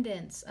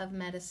abundance of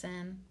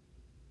medicine.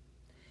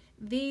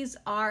 These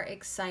are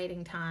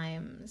exciting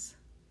times.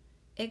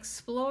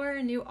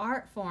 Explore new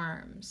art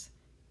forms.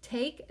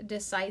 Take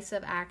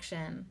decisive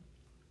action.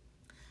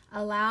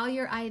 Allow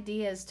your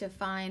ideas to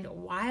find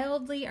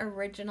wildly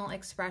original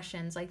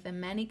expressions like the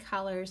many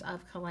colors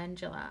of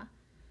calendula.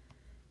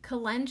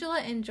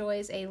 Calendula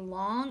enjoys a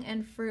long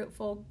and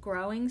fruitful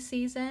growing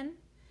season.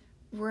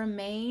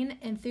 Remain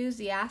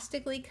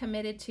enthusiastically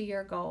committed to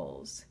your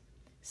goals.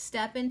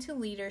 Step into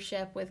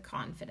leadership with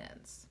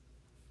confidence.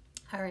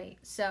 All right,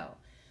 so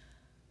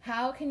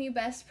how can you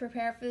best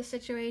prepare for the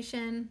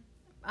situation?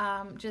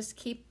 Just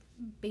keep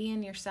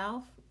being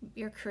yourself,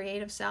 your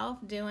creative self,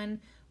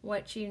 doing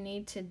what you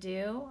need to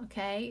do,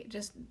 okay?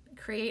 Just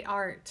create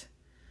art.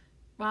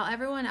 While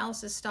everyone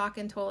else is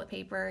stocking toilet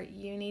paper,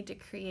 you need to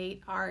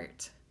create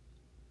art.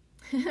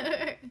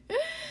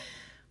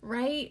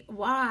 Right?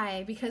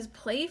 Why? Because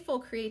playful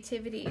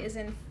creativity is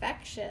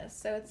infectious.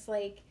 So it's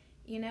like,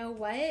 you know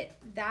what?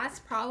 That's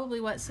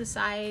probably what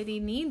society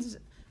needs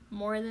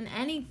more than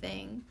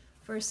anything,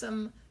 for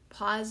some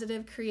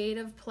positive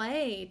creative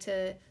play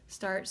to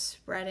start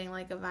spreading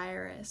like a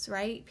virus,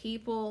 right?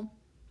 People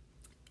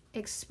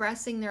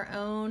expressing their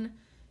own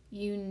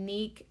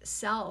unique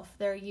self,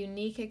 their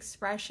unique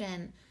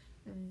expression.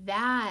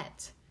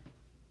 That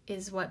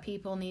is what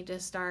people need to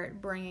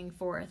start bringing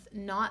forth,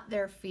 not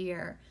their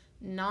fear,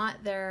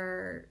 not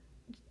their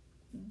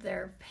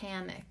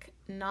panic,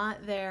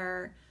 not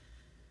their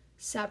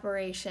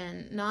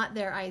separation, not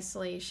their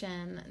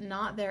isolation,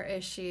 not their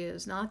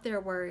issues, not their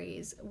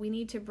worries. We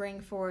need to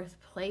bring forth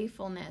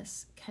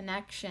playfulness,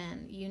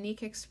 connection,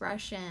 unique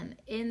expression,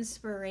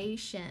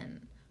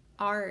 inspiration,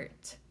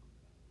 art,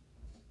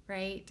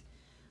 right?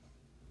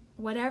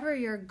 Whatever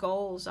your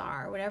goals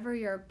are, whatever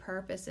your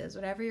purpose is,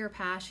 whatever your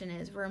passion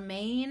is,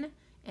 remain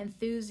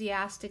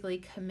enthusiastically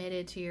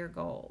committed to your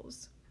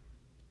goals.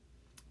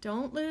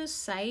 Don't lose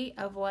sight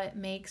of what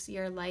makes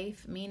your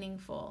life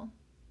meaningful.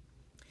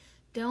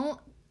 Don't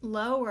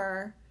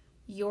lower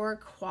your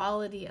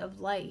quality of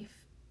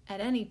life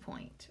at any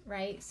point,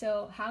 right?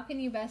 So how can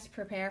you best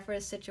prepare for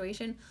a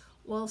situation?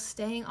 Well,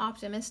 staying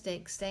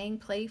optimistic, staying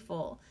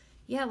playful.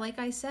 Yeah, like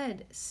I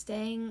said,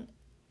 staying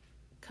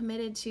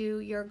committed to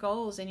your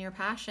goals and your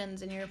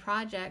passions and your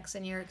projects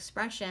and your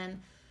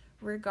expression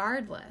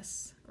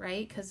regardless,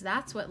 right? Because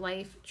that's what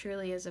life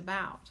truly is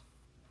about.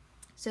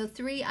 So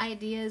 3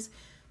 ideas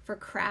for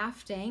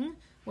crafting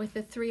with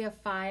the 3 of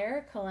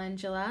fire,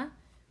 calendula.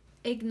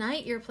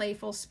 Ignite your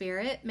playful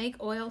spirit.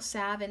 Make oil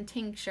salve and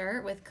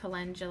tincture with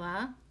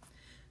calendula.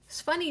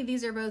 It's funny,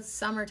 these are both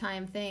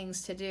summertime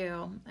things to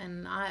do,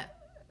 and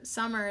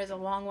summer is a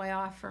long way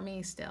off for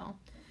me still.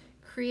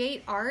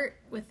 Create art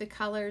with the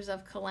colors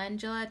of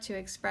calendula to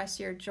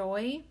express your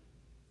joy.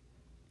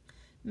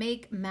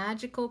 Make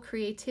magical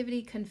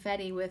creativity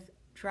confetti with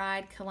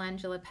dried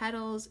calendula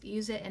petals.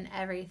 Use it in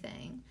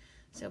everything.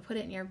 So put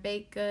it in your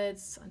baked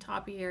goods, on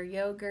top of your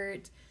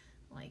yogurt.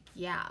 Like,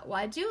 yeah. Well,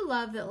 I do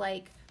love that,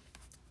 like,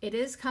 it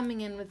is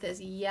coming in with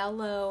this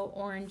yellow,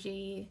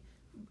 orangey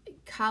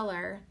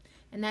color.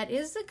 And that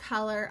is the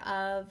color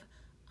of,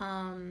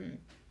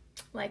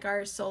 like,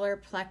 our solar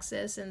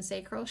plexus and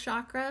sacral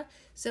chakra.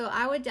 So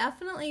I would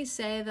definitely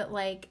say that,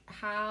 like,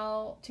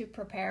 how to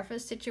prepare for the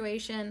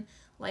situation,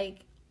 like,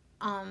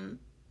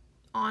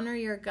 honor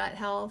your gut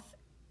health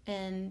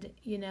and,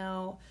 you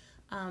know,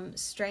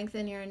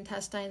 strengthen your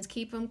intestines,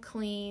 keep them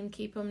clean,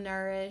 keep them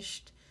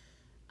nourished.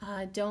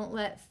 Don't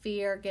let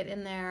fear get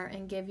in there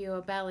and give you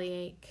a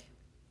bellyache.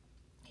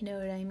 You know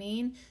what I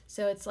mean?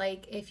 So it's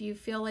like, if you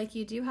feel like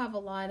you do have a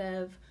lot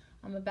of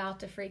I'm about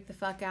to freak the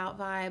fuck out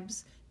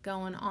vibes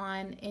going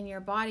on in your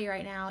body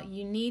right now,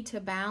 you need to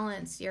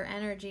balance your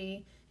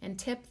energy and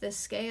tip the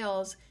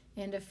scales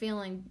into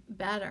feeling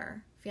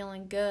better,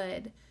 feeling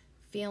good,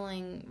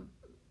 feeling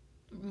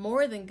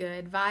more than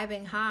good,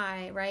 vibing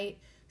high, right?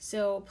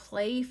 So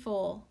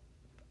playful,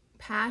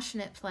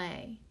 passionate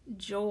play,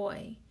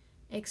 joy,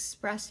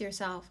 express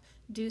yourself,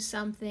 do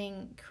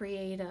something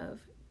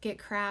creative, get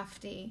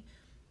crafty,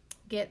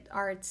 get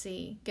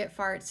artsy, get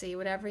fartsy,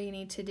 whatever you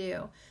need to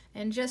do.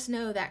 And just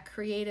know that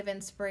creative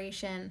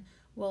inspiration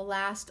will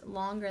last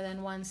longer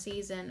than one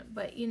season.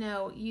 But,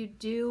 you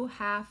do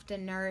have to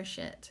nourish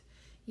it.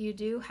 You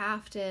do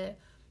have to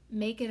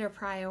make it a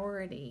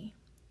priority,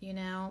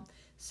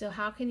 So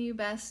how can you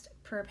best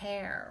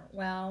prepare?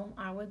 Well,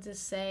 I would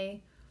just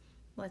say,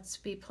 let's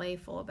be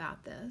playful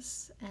about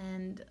this.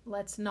 And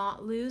let's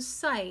not lose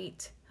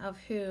sight of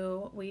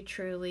who we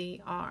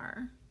truly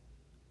are.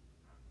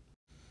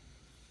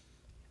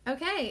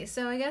 Okay,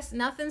 so I guess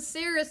nothing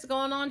serious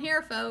going on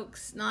here,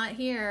 folks. Not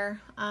here.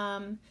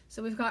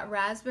 So we've got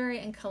raspberry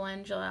and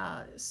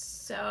calendula.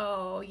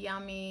 So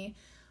yummy.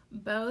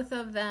 Both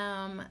of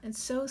them. And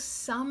so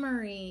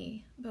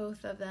summery,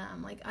 both of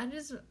them. Like, I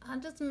just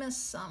miss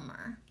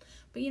summer.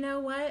 But you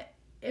know what?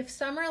 If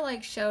summer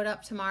showed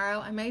up tomorrow,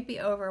 I might be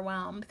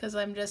overwhelmed because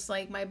I'm just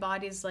my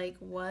body's like,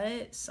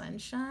 what?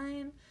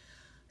 Sunshine?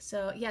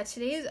 So yeah,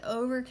 today is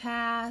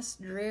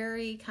overcast,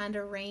 dreary, kind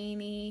of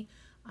rainy.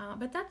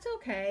 But that's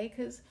okay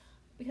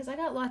because I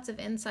got lots of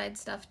inside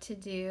stuff to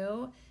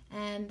do,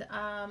 and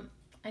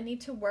I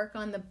need to work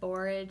on the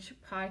Borage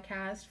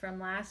podcast from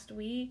last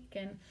week,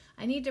 and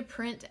I need to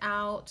print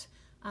out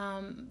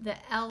the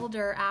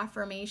elder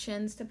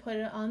affirmations to put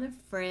it on the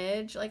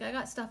fridge. I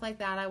got stuff like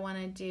that I want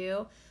to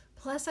do.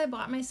 Plus, I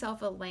bought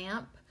myself a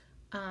lamp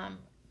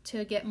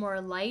to get more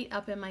light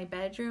up in my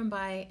bedroom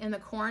in the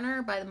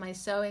corner by my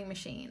sewing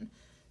machine.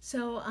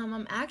 So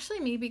I'm actually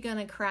maybe going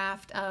to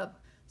craft up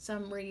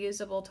some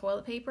reusable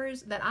toilet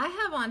papers that I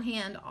have on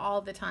hand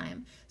all the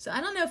time. So I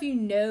don't know if you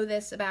know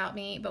this about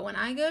me, but when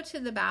I go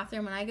to the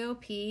bathroom, when I go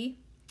pee,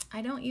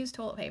 I don't use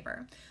toilet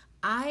paper.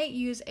 I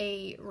use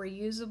a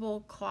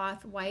reusable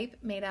cloth wipe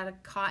made out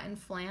of cotton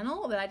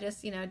flannel that I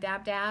just,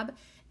 dab,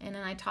 and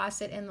then I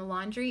toss it in the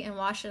laundry and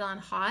wash it on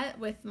hot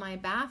with my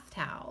bath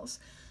towels.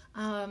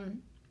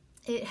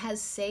 It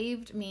has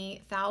saved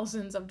me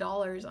thousands of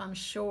dollars, I'm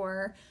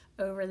sure,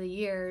 over the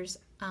years,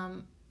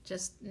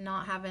 just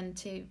not having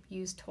to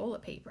use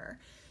toilet paper.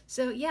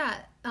 So yeah,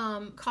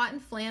 cotton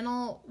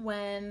flannel,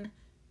 when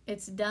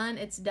it's done,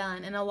 it's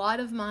done. And a lot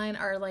of mine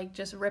are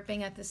just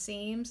ripping at the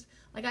seams.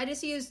 I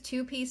just use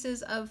 2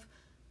 pieces of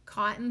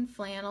cotton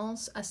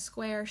flannels, a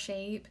square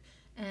shape,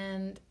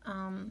 and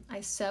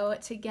I sew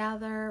it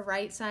together,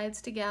 right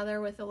sides together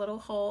with a little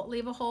hole,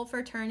 leave a hole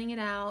for turning it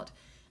out,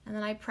 and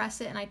then I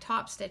press it and I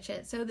top stitch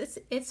it. So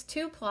it's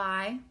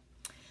 2-ply.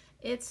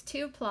 It's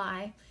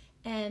 2-ply.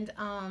 And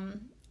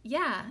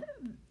yeah,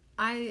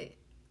 I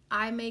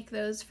make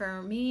those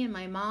for me and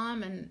my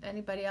mom and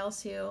anybody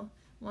else who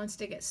wants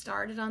to get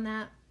started on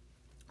that.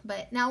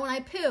 But now when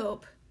I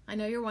poop, I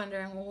know you're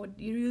wondering, well, would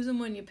you use them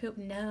when you poop?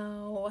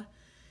 No,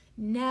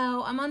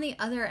 I'm on the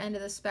other end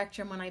of the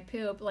spectrum when I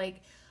poop.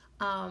 When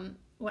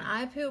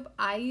I poop,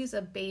 I use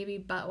a baby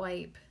butt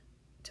wipe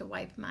to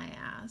wipe my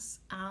ass.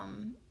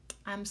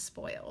 I'm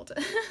spoiled.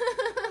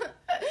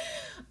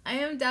 I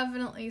am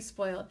definitely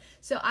spoiled.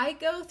 So I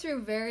go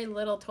through very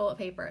little toilet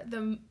paper.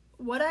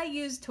 What I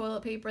use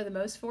toilet paper the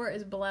most for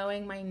is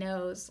blowing my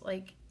nose,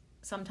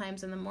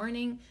 sometimes in the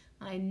morning.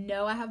 I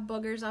know I have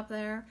boogers up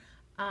there.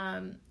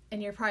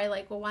 And you're probably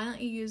like, well, why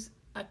don't you use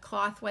a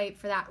cloth wipe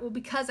for that? Well,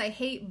 because I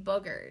hate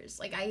boogers.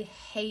 I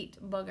hate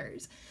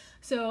boogers.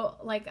 So,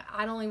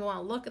 I don't even want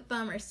to look at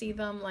them or see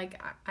them.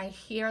 I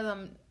hear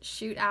them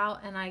shoot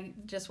out and I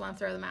just want to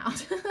throw them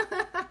out.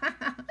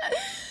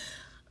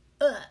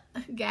 Ugh,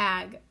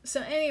 gag.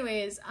 So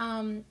anyways,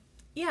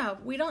 yeah,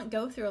 we don't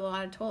go through a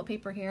lot of toilet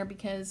paper here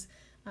because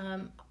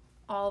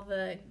all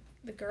the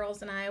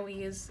girls and I, we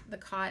use the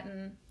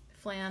cotton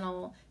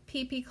flannel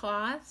PP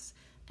cloths.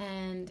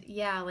 And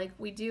yeah,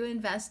 we do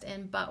invest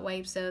in butt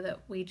wipes so that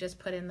we just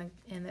put in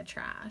the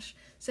trash.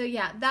 So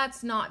yeah,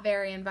 that's not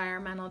very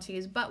environmental to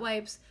use butt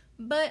wipes,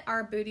 but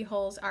our booty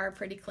holes are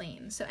pretty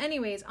clean. So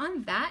anyways,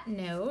 on that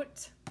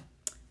note,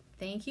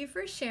 thank you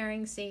for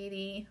sharing,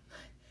 Sadie.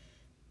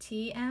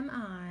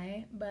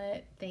 TMI,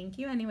 but thank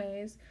you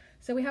anyways.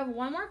 So we have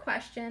one more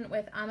question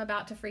with I'm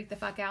about to freak the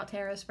fuck out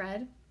tarot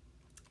spread.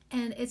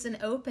 And it's an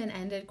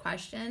open-ended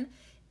question.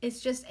 It's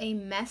just a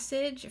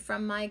message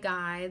from my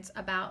guides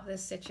about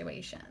this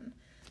situation.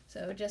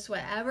 So just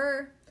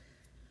whatever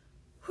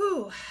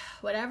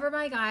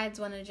my guides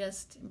want to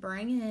just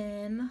bring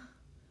in,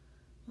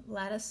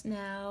 let us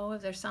know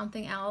if there's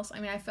something else. I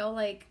mean, I feel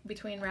like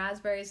between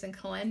raspberries and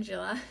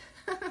calendula,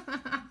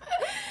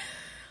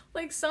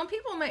 some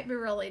people might be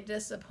really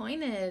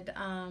disappointed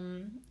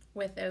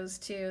with those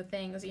 2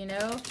 things,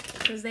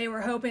 because they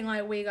were hoping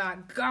we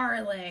got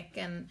garlic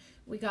and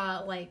we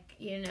got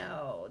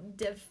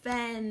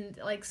defend,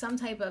 some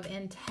type of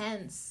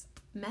intense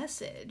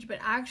message, but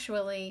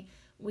actually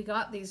we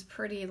got these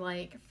pretty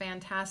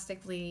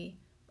fantastically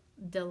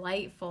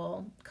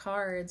delightful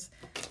cards.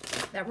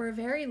 that we're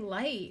very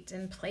light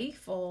and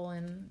playful,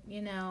 and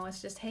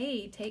it's just,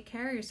 hey, take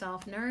care of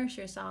yourself, nourish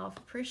yourself,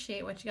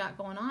 appreciate what you got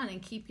going on,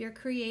 and keep your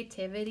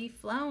creativity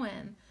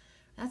flowing.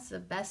 That's the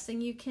best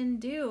thing you can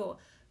do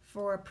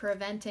for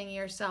preventing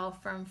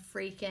yourself from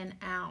freaking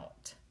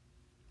out.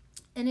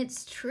 And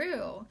it's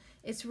true.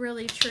 It's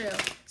really true.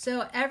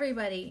 So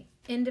everybody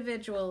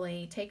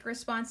individually take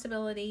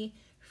responsibility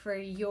for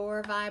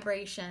your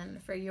vibration,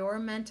 for your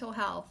mental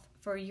health,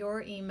 for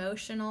your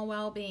emotional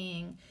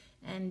well-being,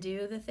 and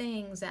do the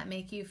things that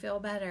make you feel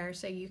better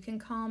so you can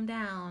calm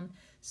down,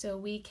 so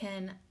we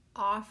can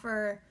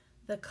offer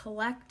the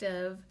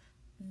collective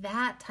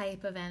that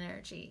type of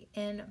energy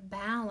in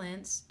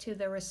balance to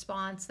the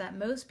response that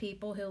most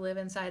people who live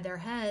inside their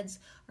heads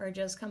are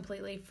just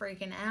completely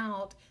freaking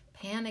out,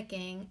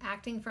 panicking,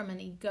 acting from an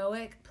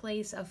egoic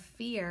place of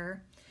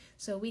fear.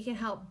 So we can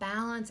help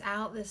balance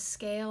out the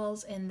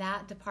scales in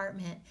that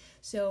department.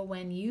 So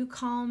when you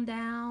calm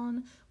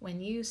down, when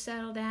you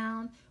settle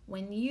down,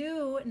 when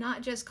you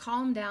not just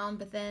calm down,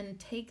 but then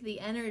take the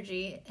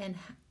energy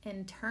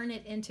and turn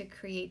it into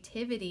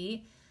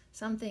creativity,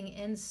 something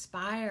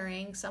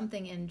inspiring,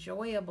 something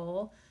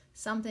enjoyable,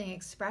 something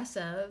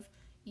expressive,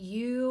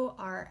 you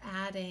are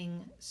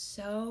adding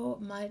so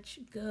much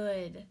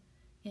good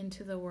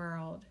into the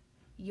world.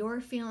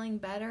 You're feeling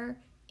better,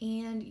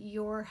 and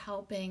you're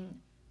helping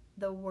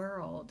the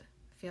world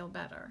feel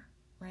better,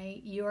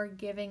 right? You're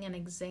giving an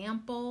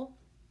example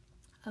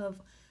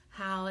of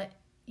how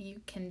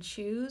you can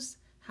choose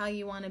how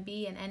you want to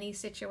be in any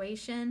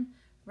situation,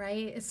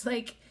 right? It's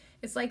like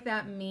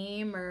that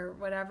meme or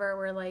whatever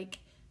where like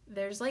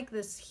there's like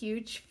this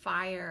huge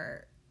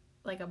fire,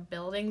 like a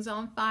building's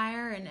on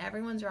fire and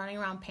everyone's running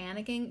around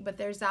panicking, but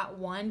there's that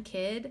one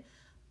kid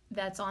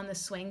that's on the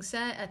swing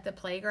set at the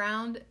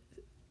playground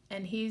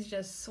and he's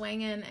just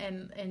swinging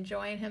and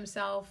enjoying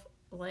himself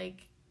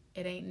like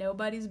it ain't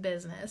nobody's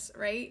business,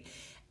 right?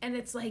 And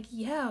it's like,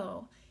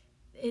 yo,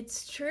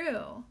 it's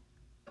true.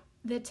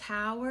 The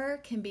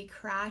tower can be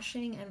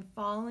crashing and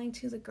falling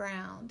to the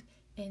ground,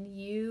 and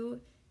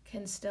you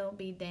can still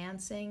be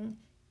dancing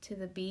to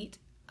the beat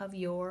of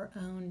your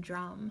own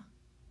drum,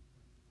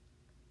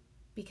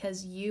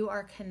 because you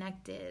are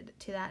connected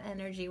to that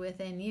energy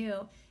within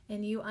you,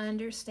 and you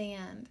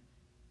understand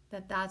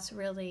that that's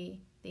really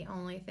the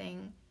only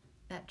thing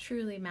that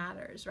truly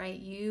matters, right?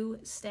 You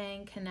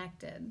staying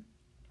connected.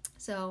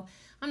 So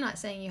I'm not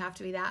saying you have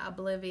to be that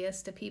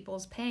oblivious to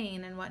people's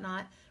pain and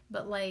whatnot,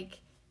 but like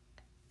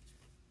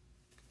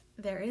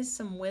there is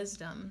some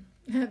wisdom.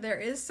 There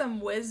is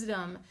some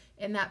wisdom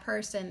in that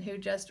person who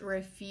just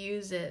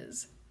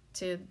refuses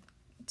to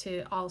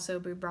also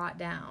be brought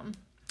down.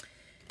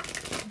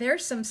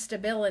 There's some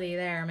stability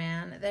there,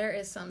 man. There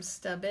is some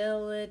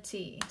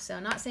stability. So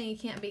I'm not saying you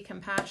can't be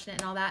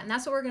compassionate and all that. And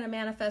that's what we're going to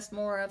manifest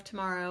more of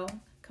tomorrow,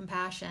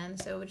 compassion.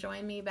 So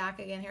join me back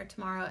again here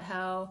tomorrow at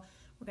Ho.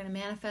 We're going to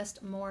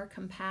manifest more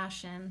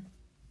compassion.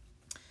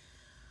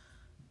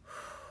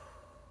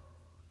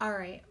 All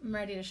right, I'm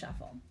ready to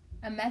shuffle.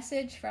 A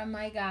message from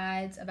my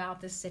guides about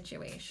this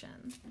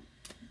situation.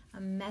 A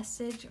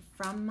message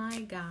from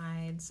my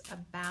guides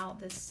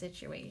about this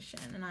situation.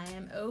 And I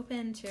am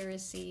open to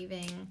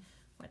receiving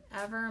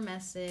whatever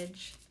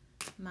message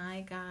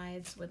my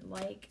guides would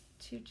like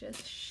to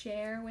just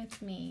share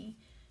with me,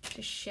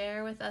 to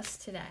share with us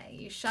today.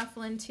 You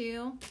shuffling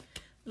too?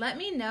 Let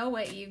me know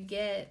what you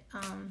get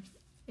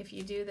if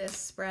you do this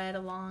spread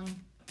along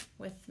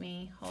with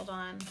me. Hold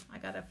on, I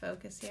gotta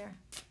focus here.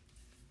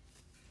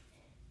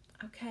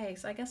 Okay,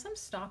 so I guess I'm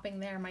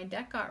stopping there. My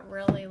deck got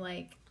really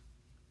like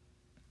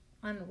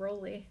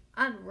unruly.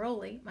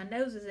 My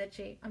nose is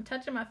itchy. I'm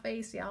touching my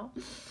face, y'all.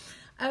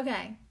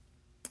 Okay.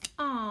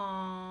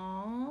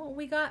 Aww,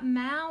 we got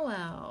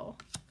Mallow.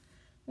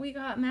 We've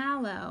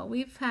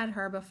had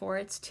her before.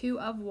 It's 2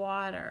 of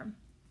water.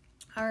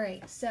 All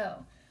right,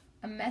 so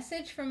a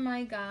message from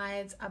my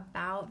guides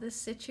about this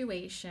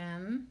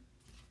situation.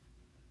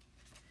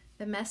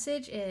 The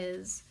message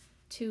is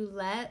to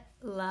let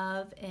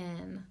love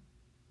in.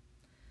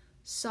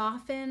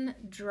 Soften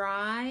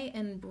dry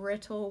and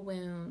brittle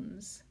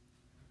wounds.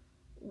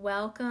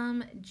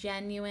 Welcome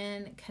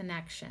genuine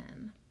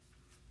connection.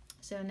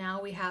 So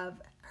now we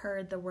have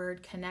heard the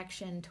word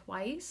connection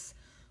twice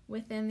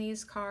within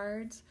these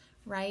cards,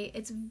 right?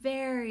 It's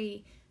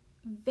very,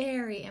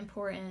 very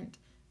important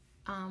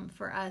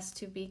for us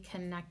to be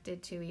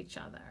connected to each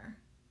other.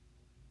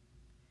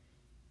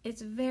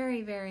 It's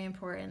very, very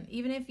important.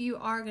 Even if you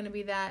are going to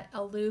be that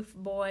aloof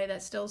boy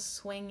that's still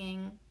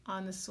swinging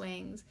on the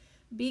swings,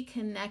 be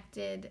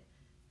connected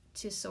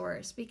to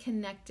source, be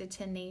connected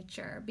to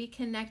nature, be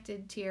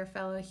connected to your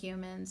fellow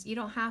humans. You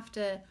don't have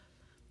to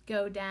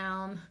go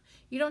down.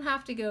 You don't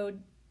have to go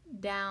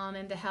down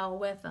into hell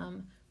with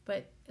them,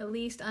 but at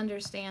least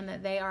understand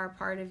that they are a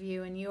part of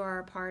you and you are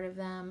a part of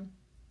them.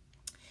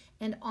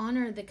 And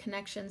honor the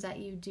connections that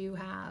you do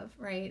have,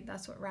 right?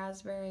 That's what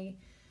Raspberry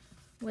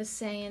was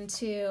saying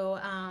too.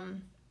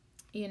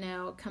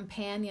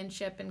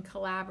 Companionship and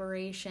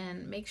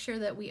collaboration. Make sure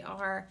that we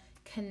are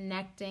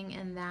connecting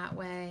in that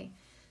way.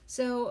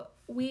 So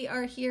we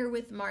are here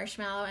with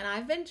marshmallow, and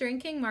I've been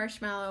drinking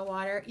marshmallow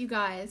water. You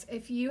guys,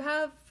 if you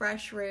have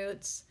fresh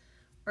roots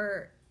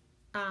or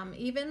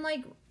even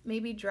like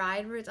maybe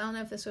dried roots, I don't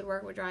know if this would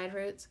work with dried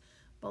roots,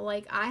 but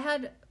like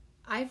I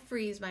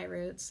freeze my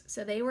roots.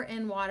 So they were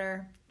in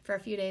water for a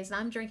few days, and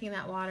I'm drinking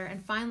that water.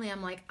 And finally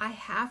I'm like, I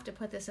have to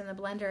put this in the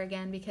blender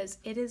again because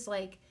it is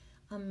like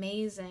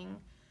amazing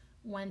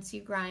once you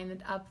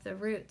grind up the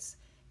roots.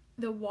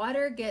 The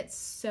water gets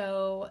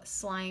so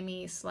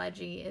slimy,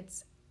 sludgy.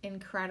 It's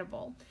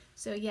incredible.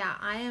 So yeah,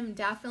 I am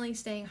definitely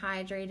staying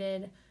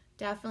hydrated,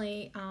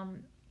 definitely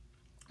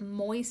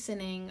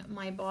moistening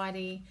my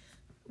body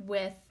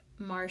with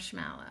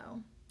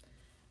marshmallow,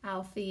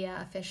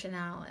 Althea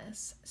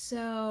officinalis.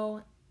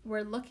 So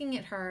we're looking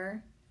at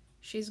her.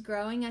 She's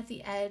growing at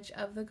the edge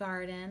of the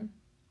garden.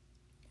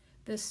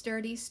 The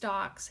sturdy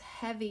stalks,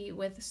 heavy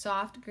with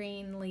soft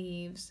green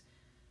leaves,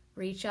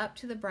 reach up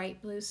to the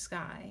bright blue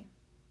sky.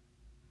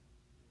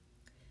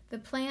 The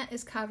plant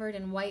is covered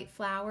in white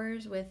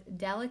flowers with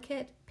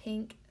delicate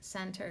pink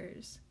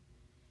centers.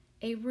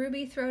 A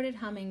ruby-throated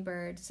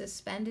hummingbird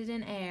suspended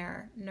in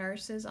air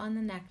nurses on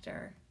the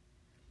nectar.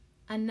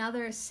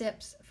 Another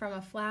sips from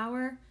a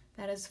flower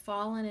that has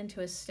fallen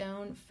into a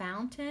stone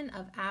fountain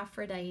of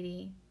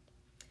Aphrodite.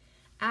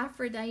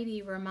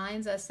 Aphrodite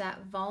reminds us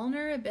that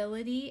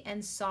vulnerability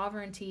and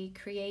sovereignty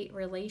create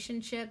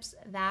relationships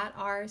that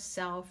are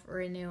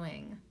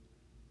self-renewing.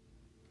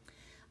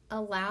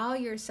 Allow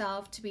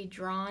yourself to be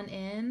drawn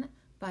in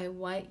by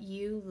what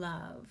you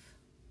love.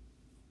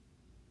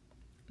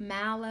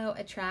 Mallow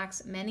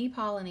attracts many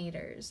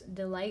pollinators,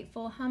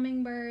 delightful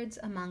hummingbirds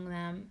among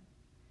them.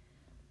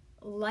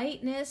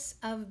 Lightness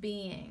of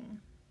being.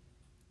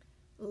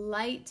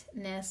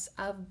 Lightness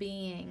of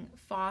being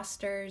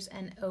fosters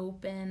an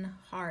open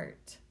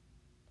heart.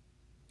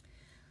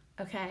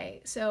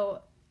 Okay,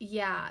 so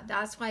yeah,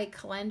 that's why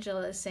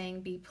Calendula is saying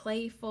be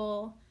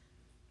playful.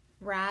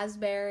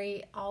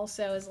 Raspberry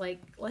also is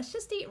like, let's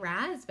just eat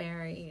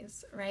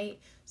raspberries, right?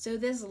 So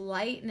this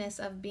lightness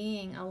of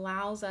being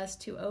allows us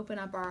to open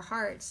up our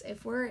hearts.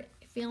 If we're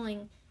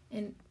feeling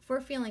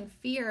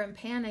fear and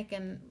panic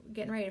and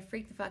getting ready to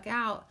freak the fuck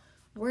out,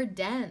 we're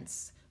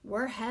dense,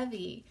 we're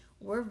heavy,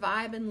 we're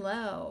vibing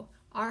low.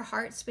 Our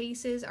heart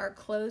spaces are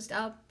closed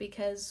up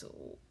because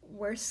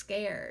we're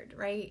scared,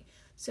 right?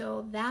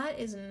 So that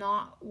is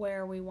not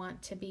where we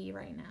want to be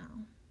right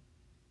now.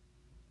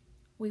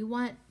 We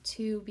want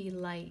to be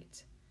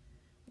light.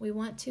 We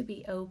want to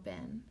be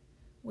open.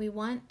 We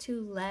want to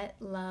let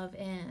love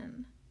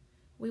in.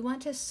 We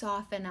want to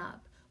soften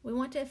up. We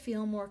want to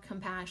feel more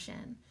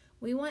compassion.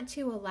 We want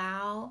to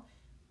allow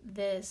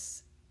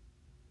this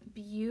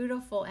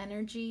beautiful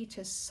energy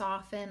to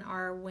soften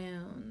our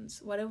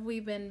wounds. What have we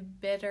been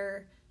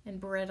bitter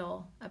and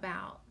brittle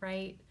about,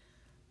 right?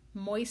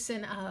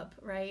 Moisten up,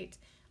 right?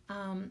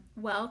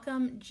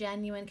 Welcome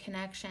genuine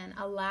connection.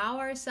 Allow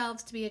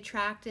ourselves to be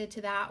attracted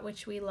to that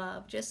which we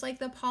love. Just like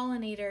the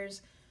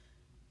pollinators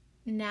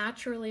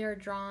naturally are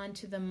drawn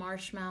to the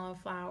marshmallow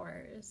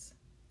flowers.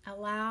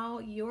 Allow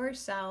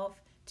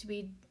yourself to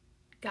be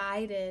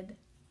guided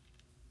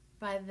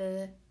by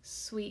the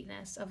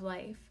sweetness of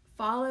life.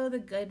 Follow the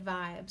good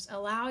vibes.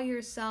 Allow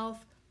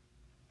yourself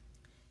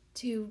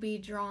to be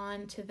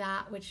drawn to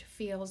that which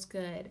feels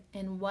good.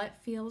 And what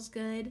feels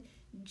good?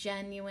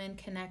 Genuine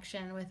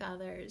connection with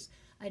others,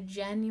 a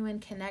genuine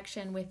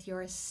connection with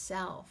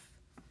yourself,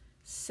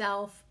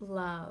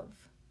 self-love.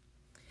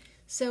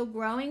 So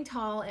growing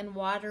tall in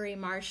watery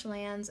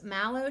marshlands,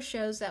 mallow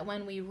shows that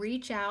when we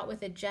reach out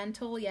with a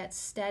gentle yet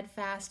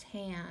steadfast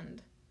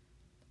hand,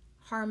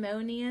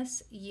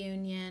 harmonious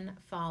union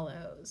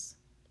follows.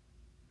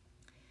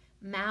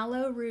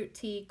 Mallow root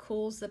tea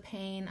cools the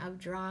pain of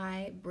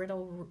dry,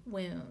 brittle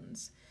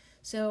wounds.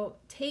 So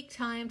take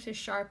time to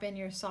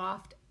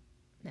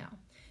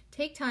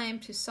take time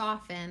to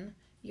soften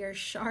your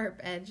sharp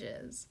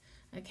edges.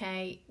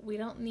 Okay, we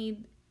don't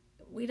need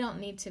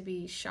to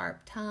be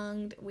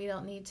sharp-tongued. We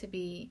don't need to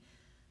be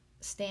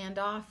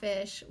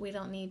standoffish. We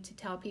don't need to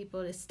tell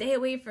people to stay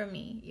away from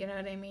me. You know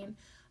what I mean?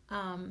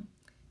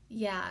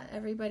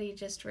 Everybody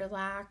just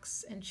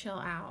relax and chill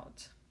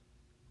out.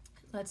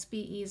 Let's be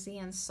easy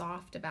and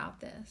soft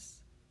about this.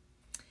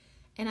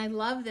 And I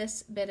love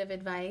this bit of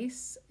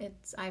advice.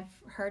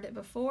 I've heard it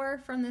before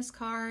from this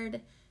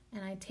card,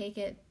 and I take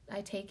it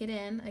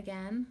in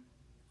again.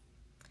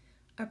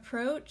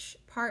 Approach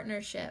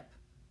partnership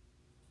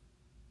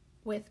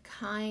with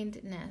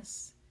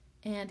kindness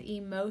and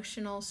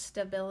emotional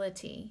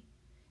stability,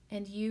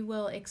 and you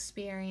will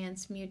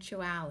experience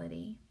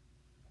mutuality.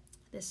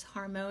 This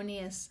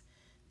harmonious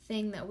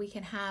thing that we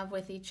can have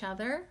with each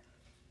other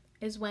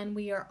is when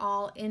we are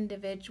all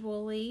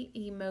individually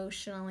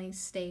emotionally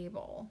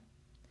stable,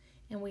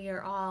 and we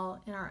are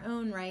all in our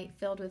own right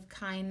filled with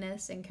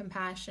kindness and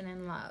compassion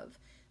and love.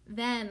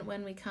 Then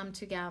when we come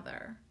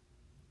together,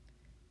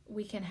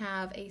 we can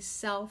have a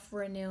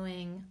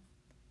self-renewing,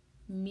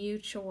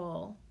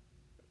 mutual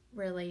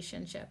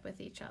relationship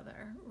with each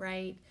other,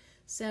 right?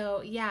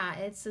 So yeah,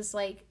 it's this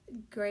like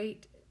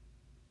great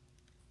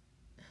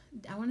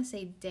I want to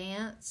say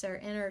dance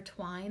or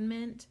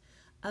intertwinement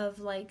of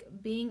like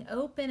being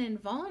open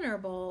and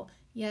vulnerable,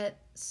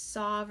 yet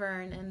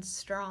sovereign and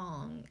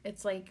strong.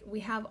 It's like we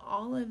have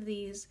all of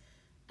these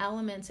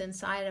elements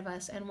inside of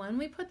us, and when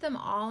we put them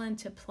all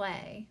into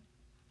play,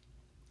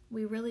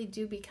 we really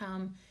do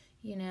become,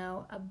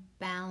 a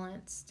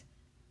balanced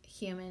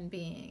human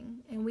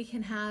being, and we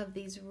can have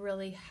these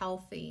really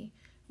healthy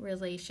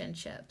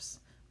relationships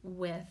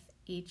with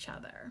each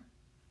other.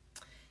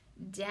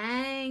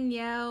 Dang,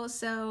 yo.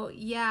 So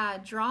yeah,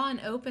 draw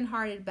an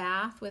open-hearted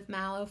bath with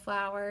mallow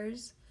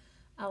flowers.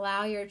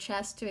 Allow your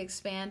chest to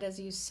expand as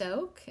you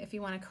soak. If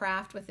you want to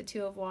craft with the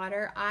 2 of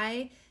water,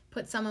 I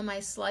put some of my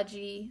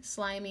sludgy,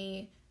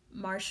 slimy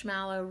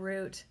marshmallow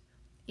root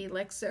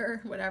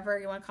elixir, whatever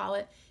you want to call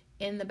it,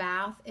 in the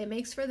bath. It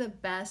makes for the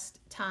best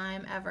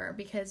time ever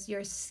because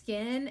your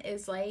skin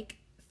is like,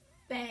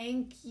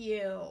 thank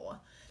you.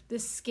 The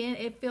skin,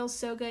 it feels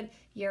so good.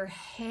 Your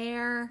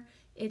hair,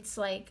 it's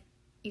like,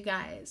 you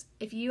guys,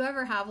 if you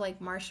ever have like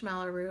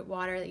marshmallow root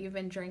water that you've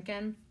been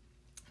drinking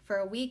for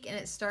a week and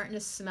it's starting to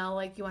smell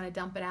like you want to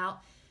dump it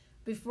out,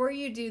 before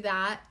you do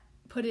that,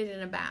 put it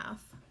in a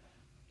bath.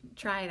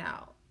 Try it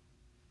out.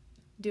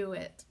 Do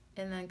it.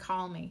 And then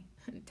call me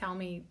and tell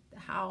me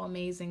how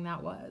amazing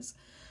that was.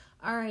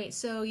 All right,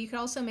 so you could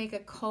also make a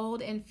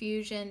cold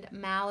infusion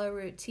mallow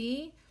root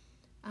tea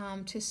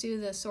to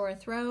soothe the sore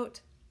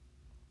throat,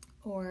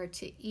 or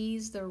to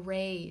ease the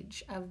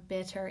rage of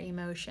bitter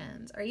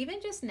emotions. Or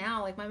even just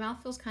now, like my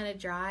mouth feels kind of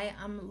dry,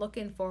 I'm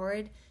looking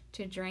forward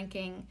to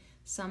drinking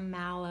some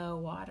mallow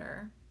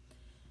water.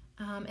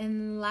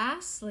 And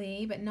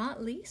lastly, but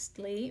not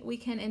leastly, we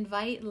can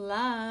invite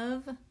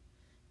love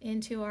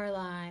into our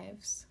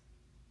lives.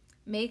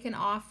 Make an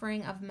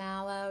offering of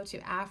mallow to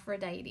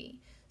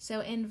Aphrodite.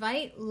 So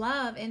invite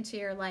love into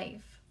your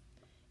life.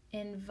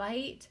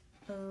 Invite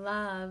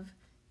love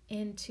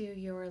into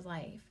your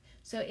life.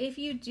 So if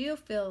you do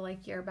feel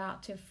like you're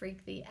about to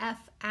freak the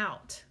F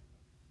out,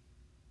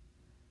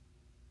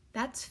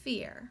 that's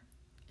fear.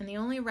 And the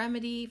only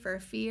remedy for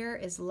fear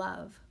is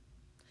love.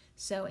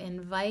 So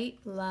invite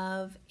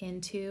love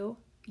into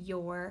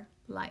your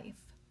life.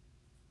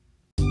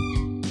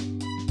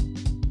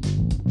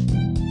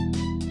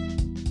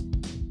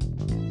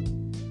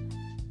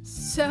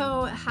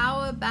 So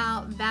how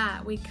about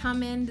that? We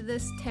come into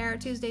this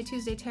Tuesday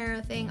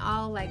Tarot thing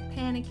all like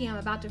panicky. I'm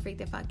about to freak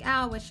the fuck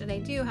out. What should I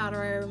do? How do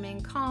I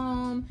remain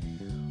calm?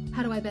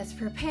 How do I best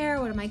prepare?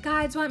 What do my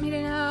guides want me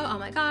to know? Oh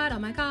my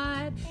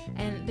God.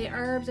 And the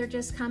herbs are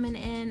just coming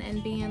in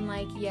and being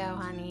like, yo,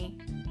 honey,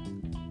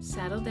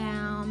 settle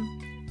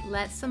down,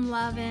 let some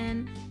love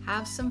in,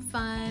 have some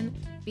fun,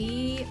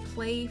 be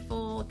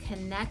playful,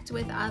 connect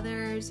with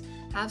others,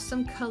 have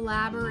some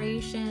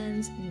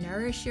collaborations,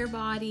 nourish your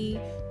body,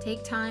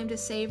 take time to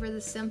savor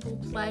the simple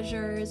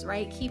pleasures,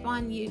 right? Keep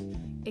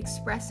on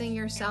expressing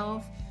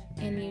yourself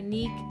in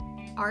unique,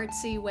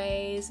 artsy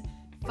ways.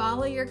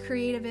 Follow your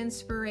creative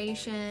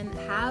inspiration.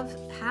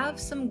 Have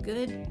some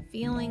good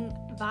feeling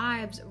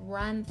vibes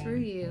run through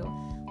you.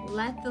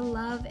 Let the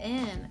love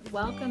in.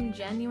 Welcome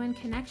genuine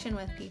connection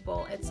with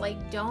people. It's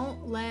like,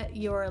 don't let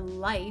your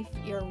life,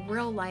 your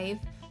real life,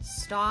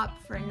 stop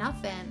for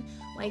nothing.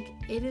 Like,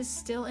 it is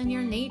still in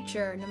your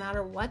nature, no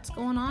matter what's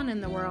going on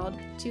in the world,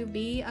 to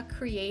be a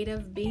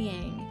creative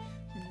being.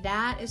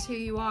 That is who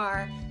you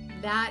are.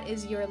 That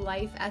is your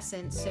life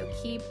essence. So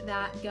keep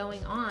that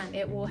going on.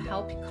 It will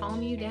help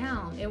calm you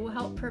down. It will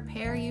help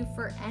prepare you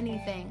for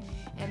anything.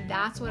 And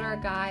that's what our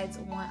guides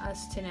want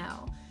us to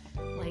know.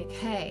 Like,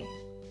 hey,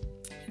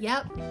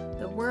 yep,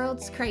 the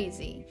world's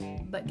crazy,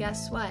 but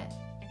guess what?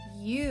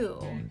 You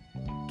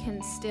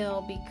can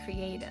still be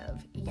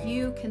creative.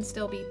 You can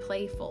still be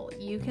playful.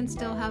 You can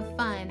still have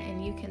fun,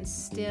 and you can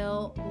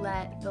still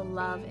let the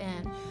love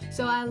in.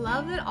 So I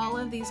love that all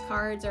of these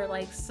cards are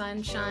like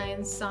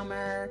sunshine,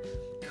 summer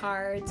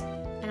cards.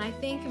 And I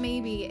think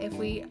maybe if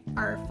we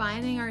are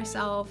finding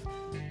ourselves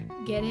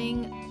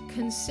getting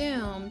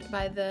consumed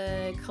by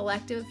the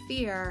collective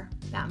fear,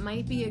 that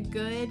might be a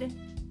good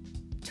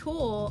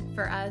tool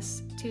for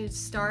us to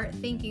start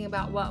thinking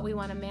about what we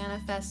want to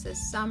manifest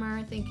this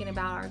summer, thinking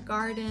about our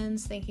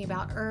gardens, thinking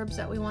about herbs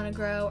that we want to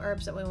grow,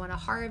 herbs that we want to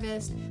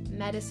harvest,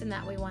 medicine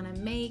that we want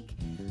to make,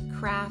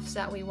 crafts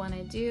that we want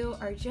to do,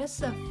 or just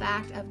the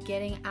fact of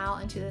getting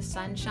out into the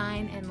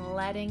sunshine and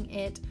letting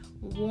it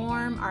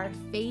warm our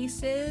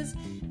faces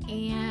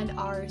and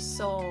our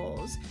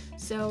souls.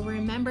 So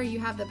remember, you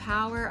have the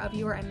power of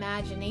your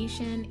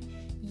imagination.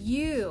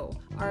 You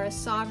are a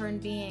sovereign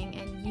being,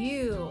 and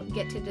you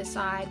get to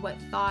decide what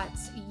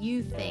thoughts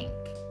you think.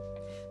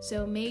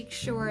 So make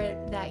sure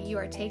that you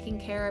are taking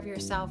care of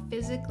yourself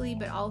physically,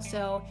 but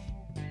also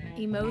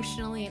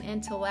emotionally and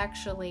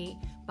intellectually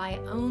by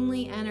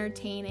only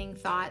entertaining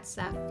thoughts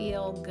that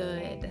feel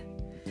good.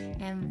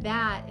 And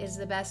that is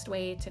the best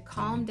way to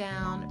calm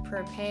down,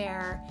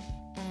 prepare,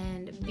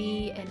 and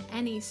be in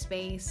any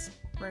space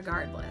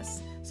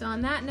regardless. So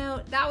on that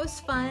note, that was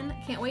fun.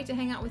 Can't wait to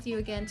hang out with you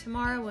again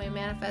tomorrow when we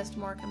manifest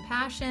more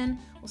compassion.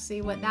 We'll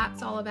see what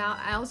that's all about.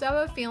 I also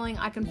have a feeling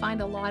I can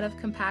find a lot of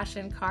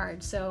compassion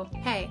cards. So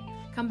hey,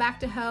 come back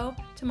to Ho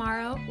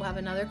tomorrow. We'll have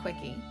another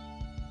quickie.